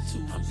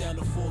attitude. I'm down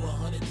to fall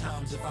 100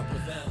 times if I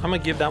prevail. I'm gonna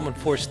give that one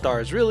 4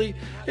 stars. Really,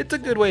 it's a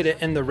good way to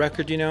end the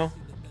record, you know.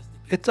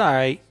 It's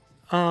alright.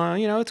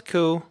 You know, it's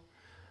cool.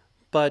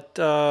 But,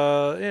 you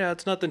know,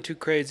 it's nothing too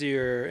crazy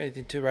or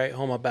anything to write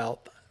home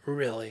about,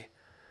 really.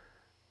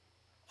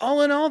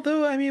 All in all,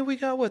 though, I mean, we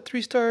got, what,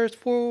 3 stars,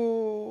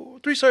 3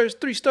 stars,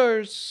 3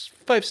 stars,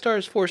 5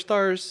 stars, 4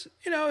 stars.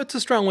 You know, it's a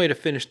strong way to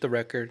finish the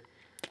record.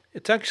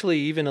 It's actually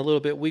even a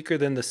little bit weaker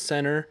than the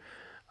center,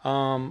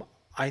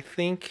 I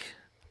think.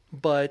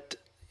 But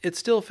it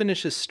still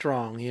finishes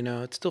strong, you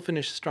know. It still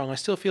finishes strong. I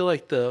still feel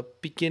like the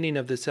beginning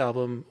of this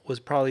album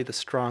was probably the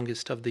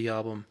strongest of the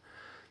album.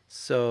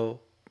 So...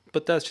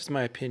 but that's just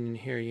my opinion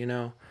here, you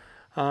know.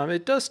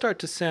 It does start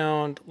to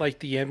sound like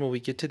the end when we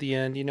get to the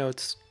end. You know,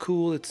 it's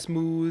cool, it's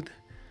smooth,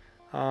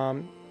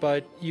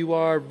 but you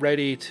are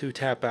ready to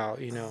tap out,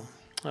 you know.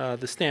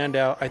 The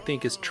standout, I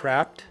think, is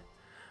Trapped.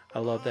 I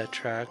love that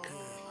track.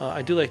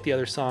 I do like the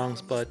other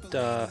songs, but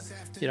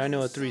I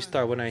know a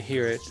 3-star when I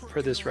hear it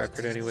for this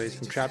record anyways,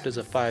 and Trapped is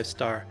a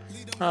 5-star.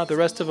 The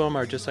rest of them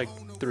are just like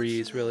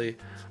 3s really.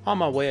 On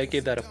My Way, I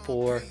gave that a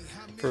 4.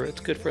 It's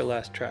good for a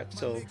last track.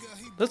 So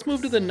let's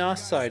move to the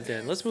Nas side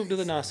then. Let's move to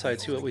the Nas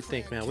side, see what we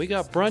think, man. We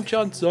got Brunch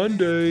on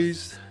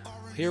Sundays.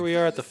 Here we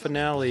are at the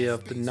finale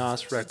of the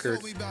Nas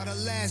record.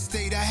 Last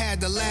date, I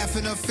had to laugh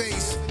in her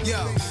face. Yo,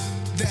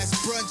 that's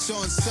brunch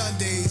on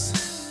Sundays.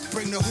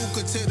 Bring the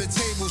hookah to the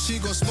table, she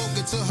gon' smoke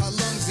it till her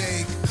lungs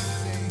ache.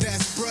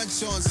 That's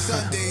brunch on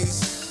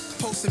Sundays.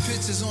 Posting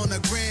pictures on the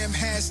gram,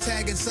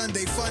 hashtagging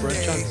Sunday Fun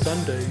Day. Brunch on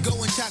Sunday.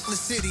 Going Chocolate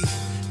City,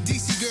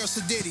 DC Girl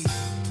Sadiddy,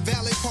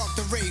 Valet Park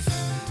the Rafe.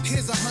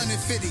 Here's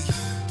 150.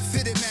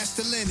 Fitted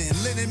master linen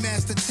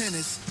master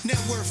tennis, net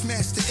worth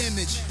master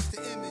image.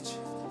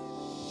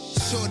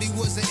 Shorty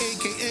was an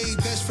AKA,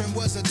 best friend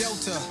was a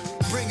Delta.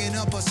 Bringing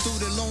up her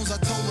student loans, I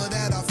told her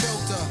that I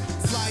felt her.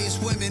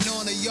 Flyest women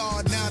on the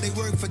yard, now they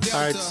work for Delta.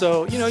 Alright,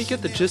 so, you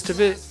get the gist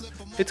of it.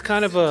 It's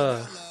kind of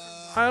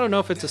I don't know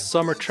if it's a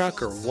summer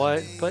track or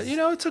what, but,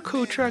 it's a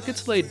cool track.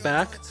 It's laid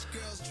back.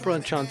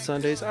 Brunch on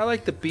Sundays. I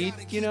like the beat,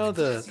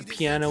 the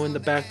piano in the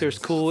back there's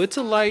cool. It's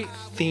a light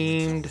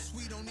themed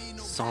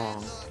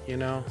song,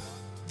 We're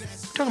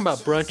talking about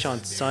Brunch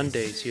on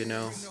Sundays,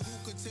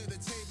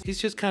 He's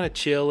just kind of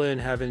chilling,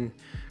 having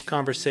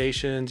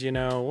conversations,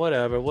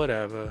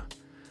 whatever.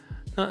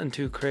 Nothing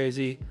too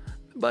crazy.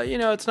 But,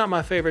 it's not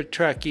my favorite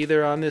track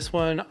either on this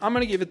one. I'm going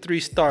to give it 3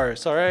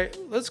 stars, all right?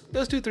 Let's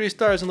do 3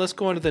 stars and let's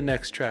go on to the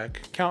next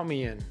track. Count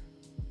me in.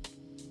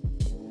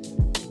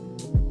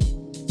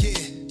 Yeah.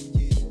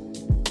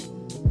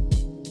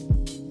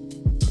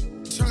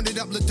 Turn it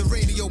up, let the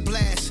radio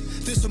blast.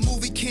 This a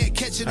movie, can't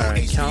catch it on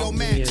HBO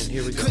Max.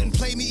 Here we go. Couldn't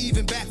play me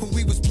even back when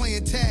we was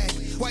playing tag.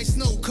 White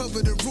snow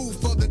covered the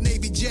roof of the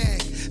Navy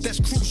Jag. That's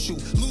crucial.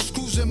 Loose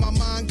screws in my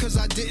mind cause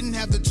I didn't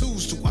have the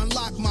tools to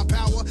unlock my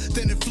power,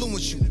 then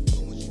influence you.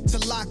 To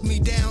lock me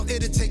down,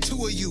 it'll take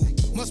 2 of you.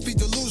 Must be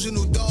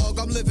delusional, dog.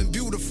 I'm living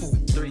beautiful.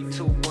 3,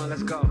 2, 1,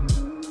 let's go.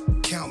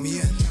 Count me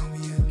in.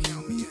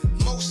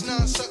 Most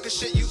non-sucker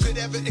shit you could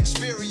ever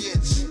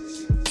experience.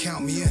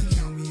 Count me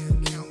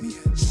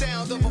in.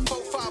 Sound of a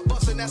 4-5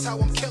 bustin', that's how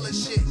I'm killing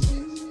shit.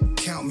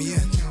 Count me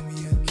in.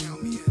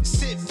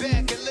 Sit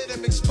back and let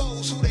them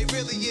expose who they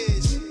really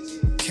is.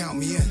 Count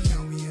me in.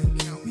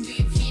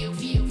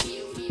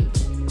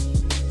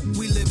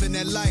 We living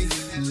that life.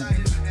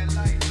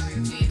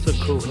 It's a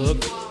cool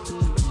hook.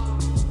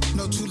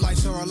 No 2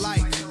 lives are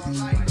alike.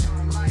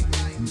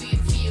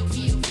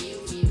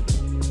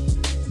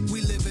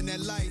 We living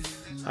that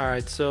life.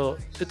 Alright, so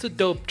it's a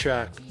dope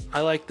track.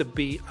 I like the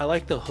beat. I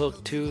like the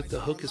hook too. The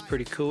hook is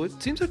pretty cool.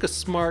 It seems like a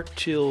smart,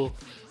 chill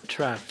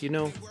track,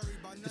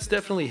 It's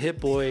definitely Hit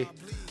Boy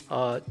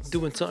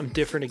doing something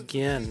different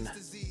again.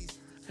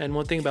 And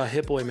one thing about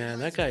Hit Boy, man,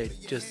 that guy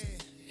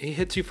he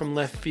hits you from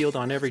left field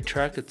on every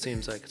track, it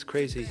seems like. It's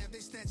crazy.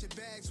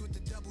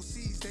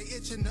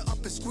 In the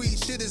upper squeeze,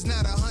 shit is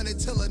not 100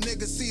 till a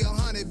nigga see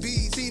 100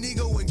 B's. Seen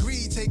ego and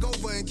greed take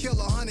over and kill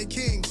 100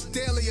 kings.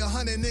 Daily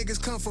 100 niggas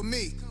come for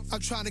me. I'm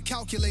trying to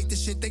calculate the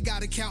shit, they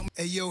gotta count me.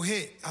 Hey yo,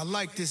 Hit, I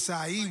like this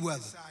IE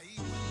weather.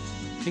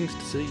 King's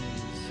disease.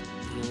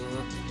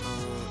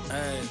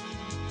 Hey,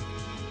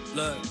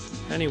 look.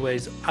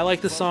 Anyways, I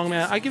like the song,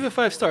 man. I give it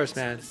 5 stars,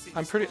 man.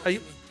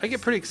 I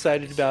get pretty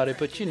excited about it,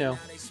 but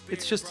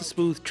it's just a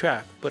smooth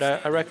track. But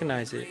I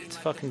recognize it. It's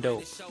fucking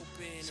dope.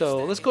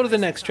 So let's go to the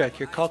next track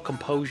here called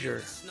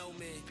Composure,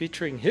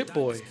 featuring Hit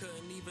Boy.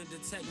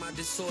 My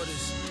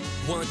disorders.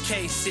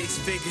 1K, 6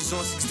 figures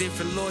on 6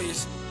 different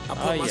lawyers. I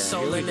put my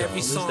soul in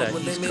every song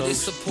with limited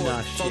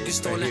support.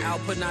 Focused on the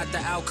output, not the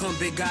outcome.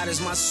 Big God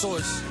is my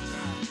source.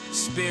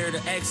 Spirit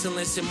of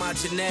excellence in my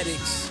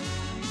genetics.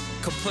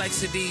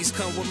 Complexities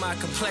come with my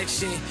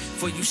complexion.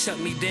 For you shut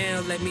me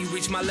down, let me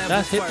reach my level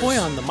That's first. Hit Boy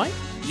on the mic?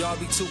 Y'all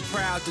be too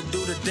proud to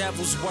do the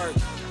devil's work.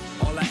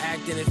 All the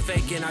acting and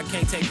faking, I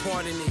can't take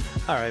part in it.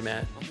 Alright,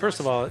 man.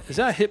 First of all, is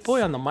that Hit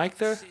Boy on the mic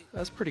there?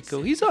 That's pretty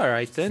cool. He's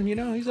alright then,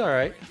 he's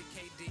alright.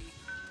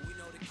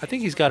 I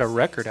think he's got a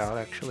record out,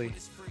 actually.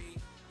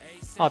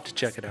 I'll have to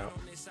check it out.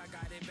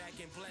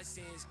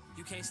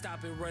 You can't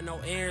stop and run no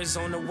errands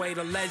on the way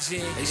to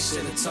legend. They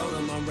should have told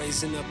him I'm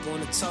raising up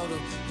on the totem.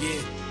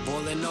 Yeah,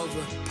 boiling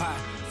over, pot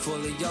full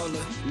of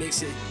Yola.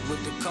 Mix it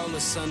with the cola,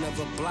 son of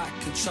a block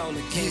controller.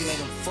 Can't let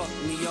him fuck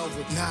me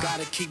over.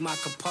 Gotta keep my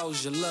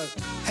composure, look.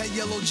 Had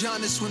Yellow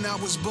Jonas when I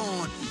was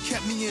born.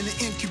 Kept me in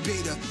the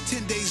incubator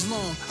 10 days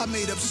long. I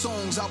made up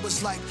songs, I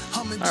was like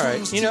humming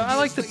Alright, tunes. I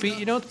like the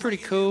beat, it's pretty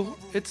cool.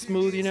 It's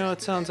smooth,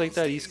 it sounds like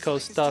that East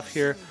Coast stuff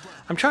here.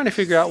 I'm trying to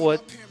figure out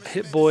what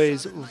Hit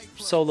Boy's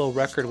solo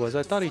record was.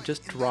 I thought he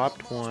just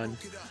dropped one.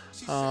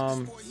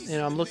 I'm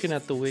looking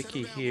at the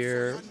wiki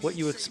here. What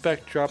You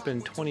Expect dropped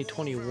in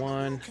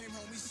 2021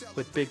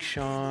 with Big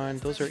Sean.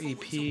 Those are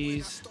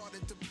EPs.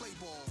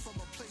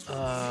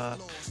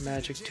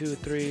 Magic 2,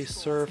 3,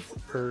 Surf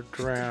or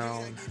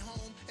Drown.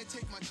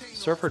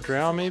 Surf or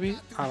Drown, maybe?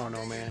 I don't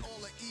know, man.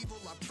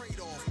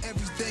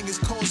 Everything is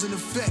cause and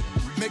effect.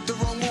 Make the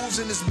wrong moves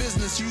in this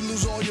business, you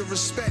lose all your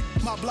respect.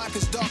 My block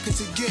is dark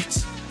as it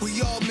gets. We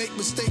all make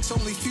mistakes,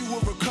 only few will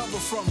recover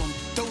from them.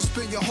 Don't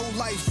spend your whole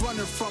life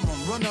running from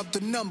them. Run up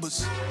the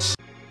numbers.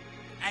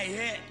 Hey,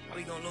 hit. How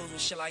we gonna lose with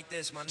shit like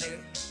this, my nigga?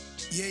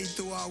 Yea,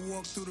 though I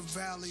walk through the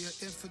valley of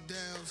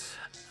infidels.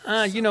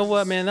 You know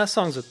what, man? That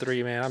song's a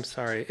 3, man. I'm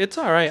sorry. It's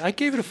all right. I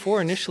gave it a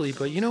 4 initially,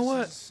 but you know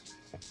what?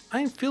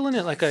 I ain't feeling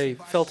it like I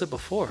felt it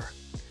before.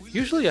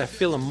 Usually I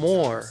feel it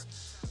more,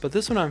 but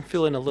this one I'm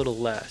feeling a little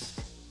less.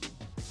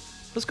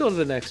 Let's go to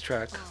the next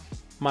track.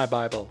 My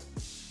Bible.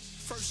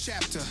 First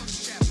chapter.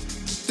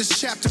 This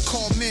chapter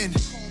called Men.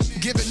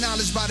 Given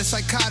knowledge by the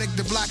psychotic,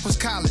 the block was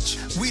college.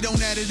 We don't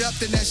add it up,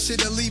 then that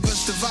shit'll leave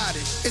us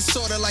divided. It's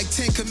sorta like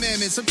 10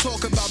 commandments. I'm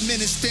talking about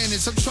men and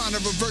standards. I'm trying to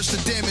reverse the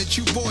damage.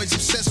 You boys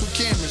obsessed with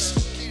cameras.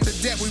 The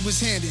debt we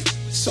was handed.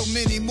 So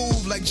many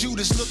move like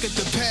Judas. Look at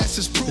the past,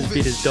 it's proven.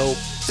 This beat is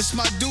dope. It's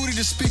my duty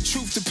to speak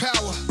truth to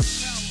power.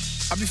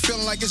 I be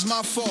feeling like it's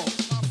my fault.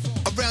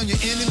 Around your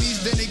enemies,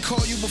 then they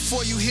call you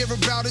before you hear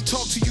about it.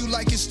 Talk to you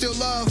like it's still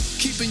love.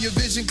 Keeping your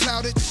vision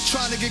clouded.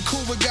 Trying to get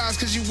cool with guys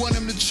cause you want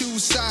them to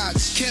choose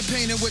sides.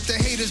 Campaigning with the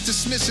haters,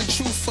 dismissing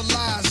truth for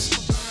lies.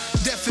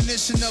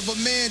 Definition of a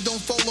man,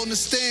 don't fall on the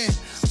stand.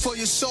 For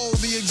your soul,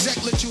 the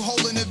exec let you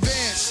hold in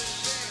advance.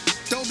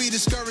 Don't be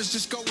discouraged,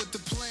 just go with the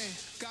plan.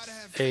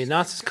 Hey,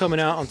 Nas is coming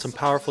out on some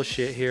powerful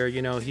shit here.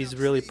 You know, he's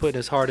really putting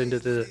his heart into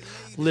the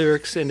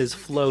lyrics and his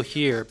flow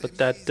here. But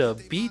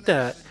that beat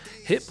that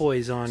Hit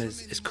Boy's on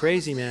is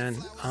crazy, man.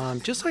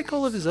 Just like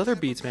all of his other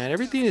beats, man.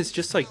 Everything is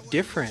just like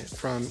different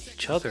from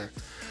each other.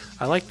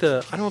 I like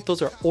I don't know if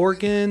those are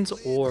organs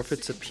or if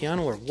it's a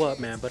piano or what,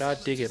 man, but I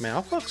dig it, man.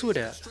 I'll fucks with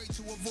that.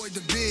 To avoid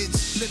the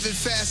bids, living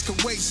fast can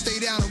wait, stay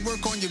down and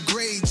work on your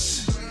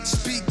grades.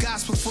 Speak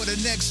gospel for the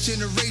next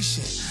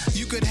generation.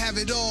 You could have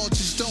it all,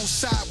 just don't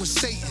side with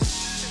Satan.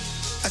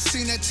 I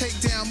seen that take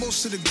down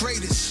most of the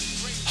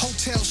greatest.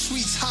 Hotel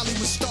suites,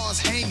 Hollywood stars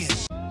hanging.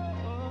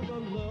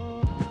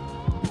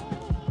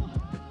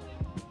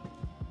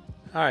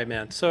 All right,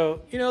 man.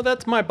 So, you know,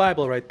 that's My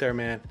Bible right there,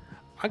 man.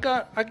 I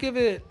give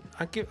it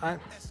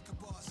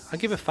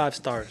 5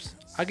 stars.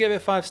 I give it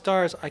 5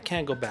 stars. I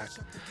can't go back.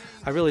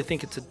 I really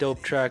think it's a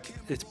dope track.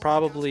 It's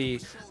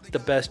probably the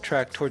best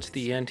track towards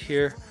the end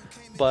here.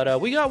 But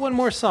we got one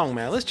more song,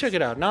 man. Let's check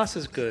it out. Nas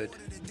is good.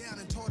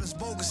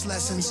 Bogus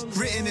lessons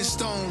written in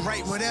stone,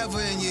 write whatever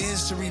in your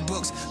history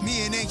books.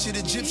 Me and ancient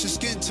Egyptian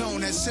skin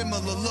tone had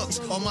similar looks.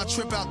 On my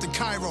trip out to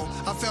Cairo,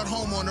 I felt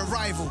home on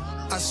arrival.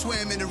 I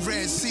swam in the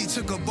Red Sea,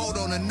 took a boat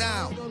on the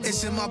Nile.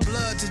 It's in my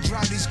blood to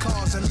drive these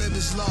cars and live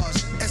as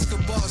laws.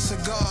 Escobar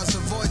cigars,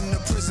 avoiding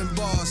the prison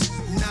bars.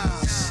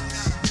 Nas,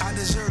 I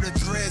deserve the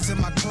threads in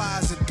my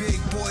closet. Big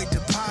boy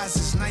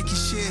deposits, Nike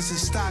shares and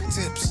stock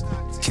tips.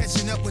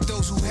 Catching up with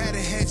those who had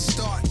a head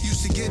start.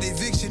 Used to get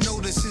eviction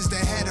notices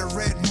that had a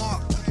red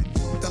mark.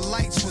 The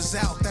lights was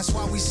out, that's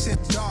why we sit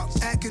dark.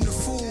 Acting the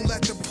fool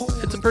at the pool.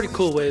 It's a pretty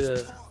cool way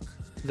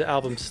the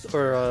album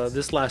or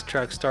this last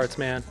track starts,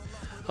 man.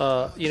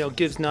 You know,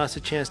 gives Nas a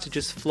chance to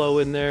just flow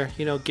in there,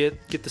 you know,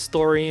 get the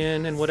story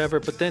in and whatever.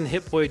 But then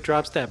Hit Boy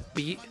drops that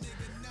beat,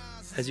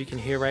 as you can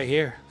hear right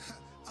here.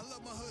 I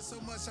love my hood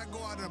so much, I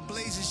go out in a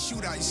blazing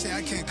shootout. You say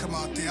I can't come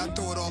out there, I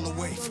throw it all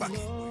away. Fuck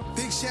it.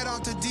 Big shout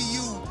out to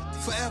DU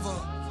forever.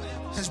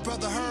 His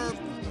brother Herb,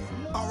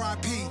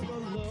 R.I.P.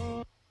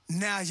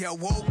 Now y'all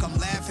woke, I'm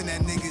laughing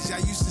at niggas. Y'all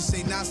used to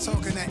say Nas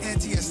talking that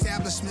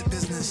anti-establishment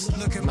business.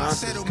 Look at my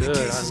settlement good.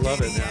 cases. I love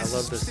it, man. I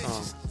love this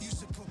song.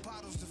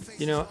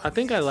 You know, I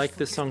think I like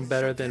this song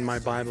better than My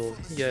Bible,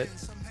 yet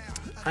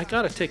I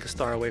gotta take a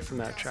star away from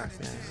that track,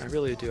 man. I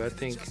really do. I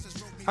think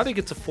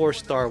it's a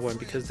 4-star one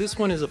because this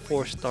one is a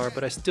 4-star,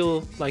 but I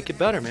still like it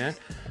better, man.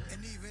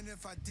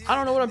 I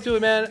don't know what I'm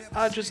doing, man.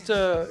 I just,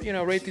 you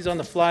know, rate these on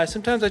the fly.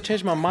 Sometimes I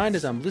change my mind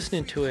as I'm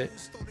listening to it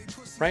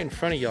right in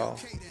front of y'all.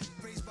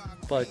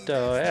 But,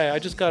 hey, I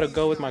just gotta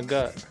go with my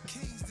gut.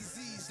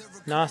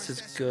 Nas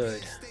is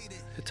good.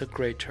 It's a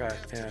great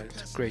track, man.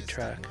 It's a great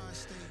track.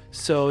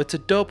 So it's a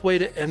dope way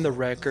to end the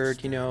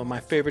record. You know, my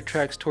favorite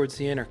tracks towards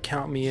the end are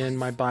Count Me In,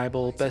 My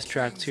Bible, best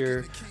tracks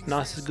here.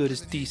 Nas is Good is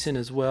decent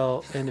as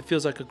well. And it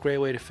feels like a great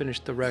way to finish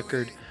the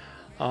record.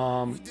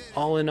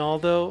 All in all,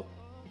 though,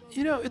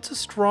 you know, it's a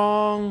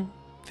strong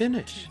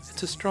finish.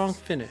 It's a strong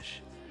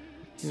finish.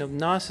 You know,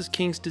 Nas's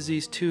King's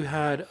Disease 2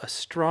 had a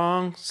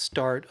strong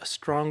start, a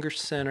stronger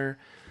center,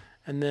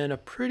 and then a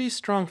pretty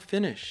strong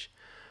finish.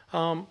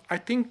 I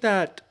think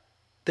that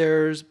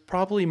there's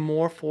probably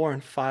more 4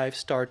 and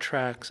 5-star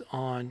tracks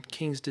on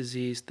King's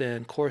Disease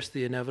than Course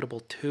the Inevitable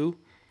 2,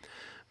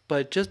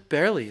 but just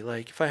barely.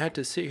 Like, if I had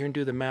to sit here and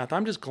do the math,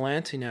 I'm just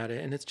glancing at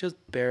it, and it's just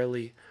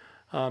barely.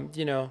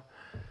 You know,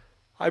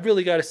 I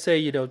really got to say,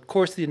 you know,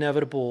 Course the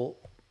Inevitable,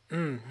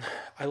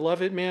 I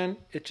love it, man.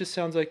 It just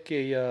sounds like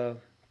a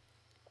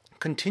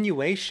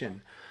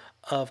continuation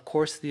of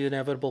Course the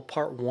Inevitable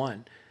Part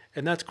 1.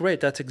 And that's great.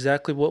 That's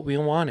exactly what we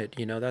wanted.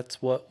 You know, that's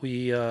what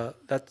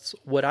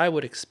I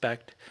would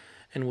expect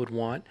and would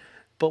want.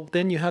 But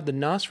then you have the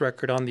Nas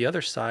record on the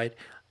other side.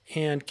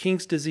 And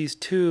King's Disease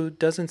 2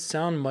 doesn't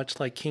sound much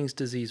like King's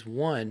Disease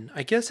 1.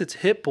 I guess it's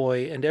Hit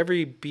Boy, and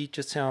every beat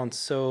just sounds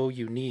so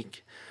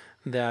unique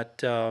that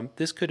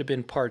this could have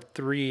been part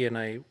 3, and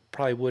I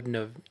probably wouldn't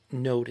have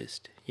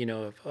noticed,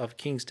 of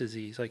King's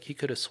Disease. Like, he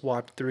could have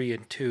swapped 3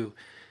 and 2,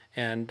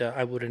 and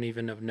I wouldn't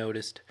even have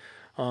noticed.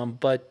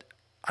 But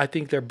I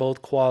think they're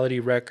both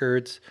quality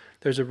records.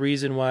 There's a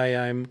reason why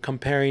I'm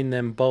comparing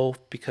them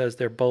both, because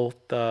they're both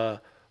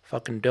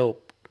fucking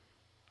dope.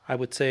 I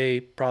would say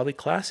probably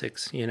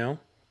classics, I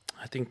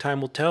think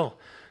time will tell.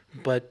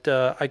 But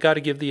I got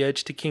to give the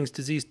edge to King's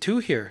Disease 2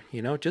 here,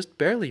 just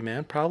barely,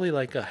 man. Probably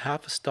like a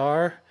half a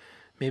star,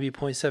 maybe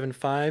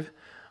 0.75.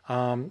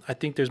 I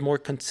think there's more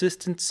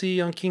consistency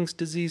on King's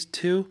Disease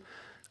 2.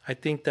 I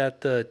think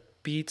that the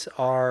beats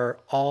are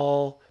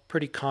all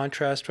pretty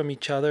contrast from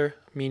each other,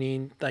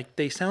 meaning like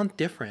they sound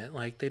different.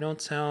 Like they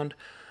don't sound,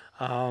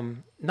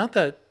 not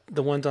that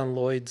the ones on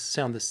Lloyd's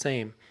sound the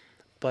same,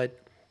 but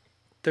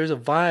there's a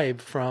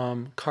vibe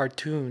from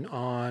Cartoon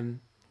on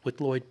with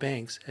Lloyd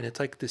Banks, and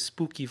it's like this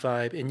spooky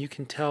vibe, and you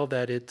can tell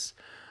that it's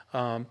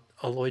a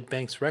Lloyd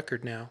Banks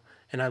record now,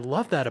 and I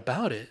love that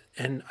about it.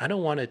 And I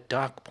don't want to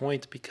dock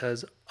points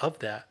because of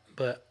that,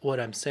 but what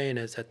I'm saying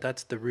is that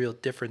that's the real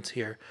difference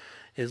here,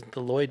 is the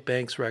Lloyd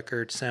Banks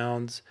record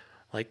sounds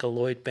like a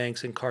Lloyd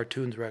Banks and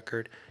Cartoons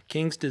record.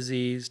 King's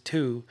Disease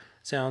 2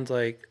 sounds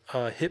like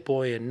Hit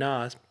Boy and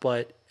Nas,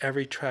 but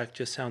every track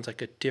just sounds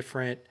like a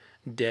different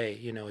day,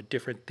 a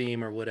different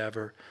theme or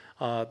whatever.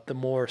 The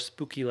more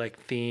spooky like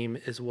theme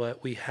is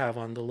what we have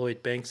on the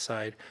Lloyd Banks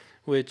side,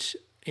 which,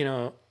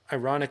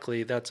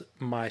 ironically, that's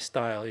my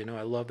style.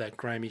 I love that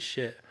grimy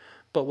shit.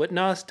 But what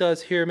Nas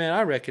does here, man,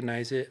 I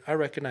recognize it. I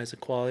recognize the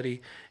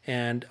quality,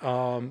 and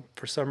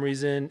for some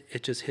reason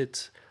it just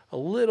hits a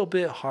little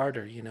bit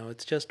harder.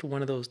 It's just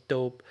one of those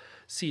dope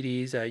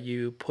CDs that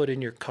you put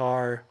in your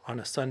car on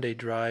a Sunday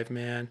drive,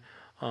 man.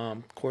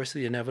 Course of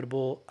the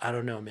Inevitable, I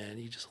don't know, man.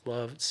 You just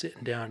love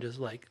sitting down, just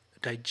like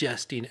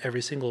digesting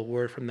every single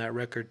word from that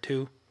record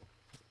too.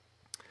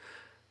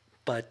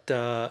 But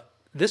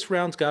this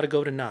round's got to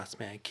go to Nas,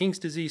 man. King's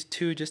Disease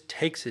 2 just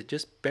takes it,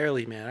 just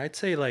barely, man. I'd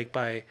say like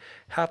by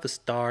half a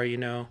star,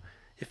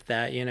 if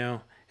that,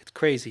 it's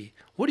crazy.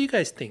 What do you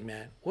guys think,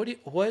 man?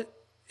 What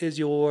is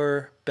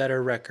your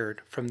better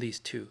record from these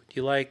two? Do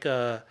you like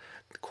The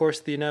Course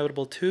of the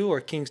Inevitable 2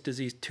 or King's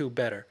Disease 2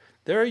 better?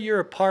 They're a year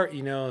apart,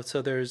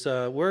 so there's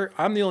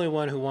I'm the only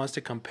one who wants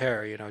to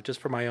compare, just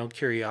for my own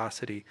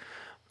curiosity,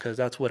 because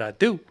that's what I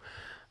do.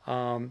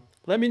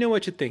 Let me know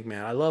what you think,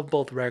 man. I love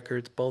both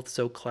records, both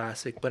so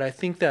classic, but I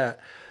think that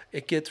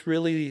it gets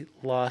really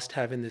lost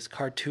having this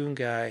cartoon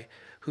guy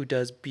who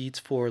does beats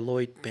for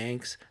Lloyd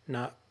Banks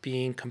not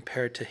being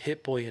compared to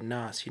Hit Boy and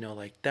Nas,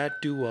 like that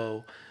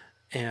duo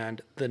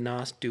and the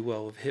Nas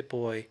duo of Hit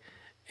Boy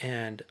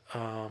and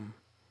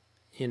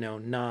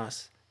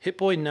Nas. Hit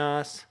Boy,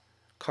 Nas,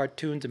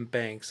 Cartoons and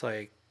Banks,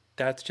 like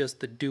that's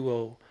just the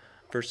duo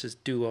versus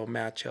duo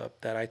matchup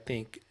that I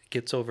think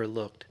gets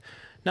overlooked.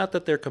 Not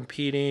that they're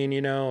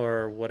competing,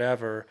 or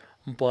whatever,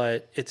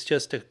 but it's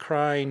just a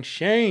crying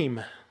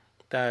shame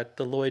that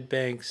the Lloyd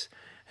Banks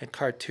and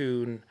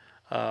Cartoon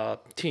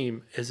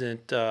team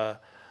isn't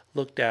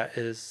looked at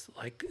as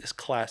like as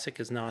classic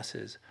as Nas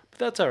is. But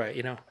that's all right,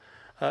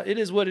 it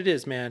is what it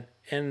is, man,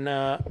 and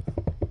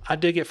I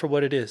dig it for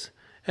what it is.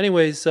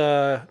 Anyways,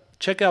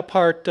 check out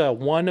part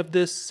 1 of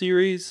this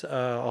series.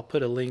 I'll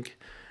put a link.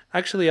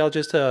 Actually, I'll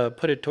just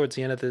put it towards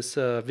the end of this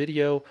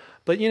video.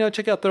 But,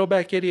 check out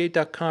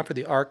throwback88.com for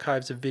the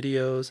archives of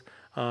videos.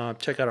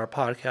 Check out our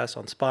podcast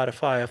on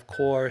Spotify, of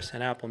course,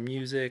 and Apple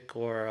Music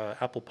or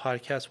Apple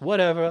Podcasts,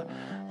 whatever.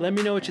 Let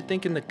me know what you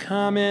think in the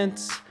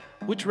comments.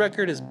 Which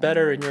record is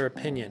better in your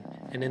opinion?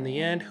 And in the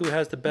end, who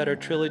has the better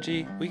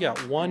trilogy? We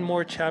got one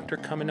more chapter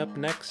coming up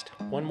next.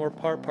 One more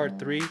part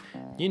 3.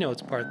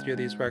 It's part 3 of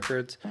these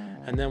records.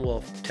 And then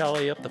we'll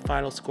tally up the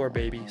final score,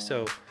 baby.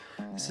 So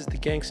this is the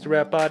Gangsta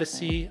Rap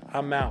Odyssey.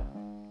 I'm out.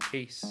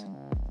 Peace.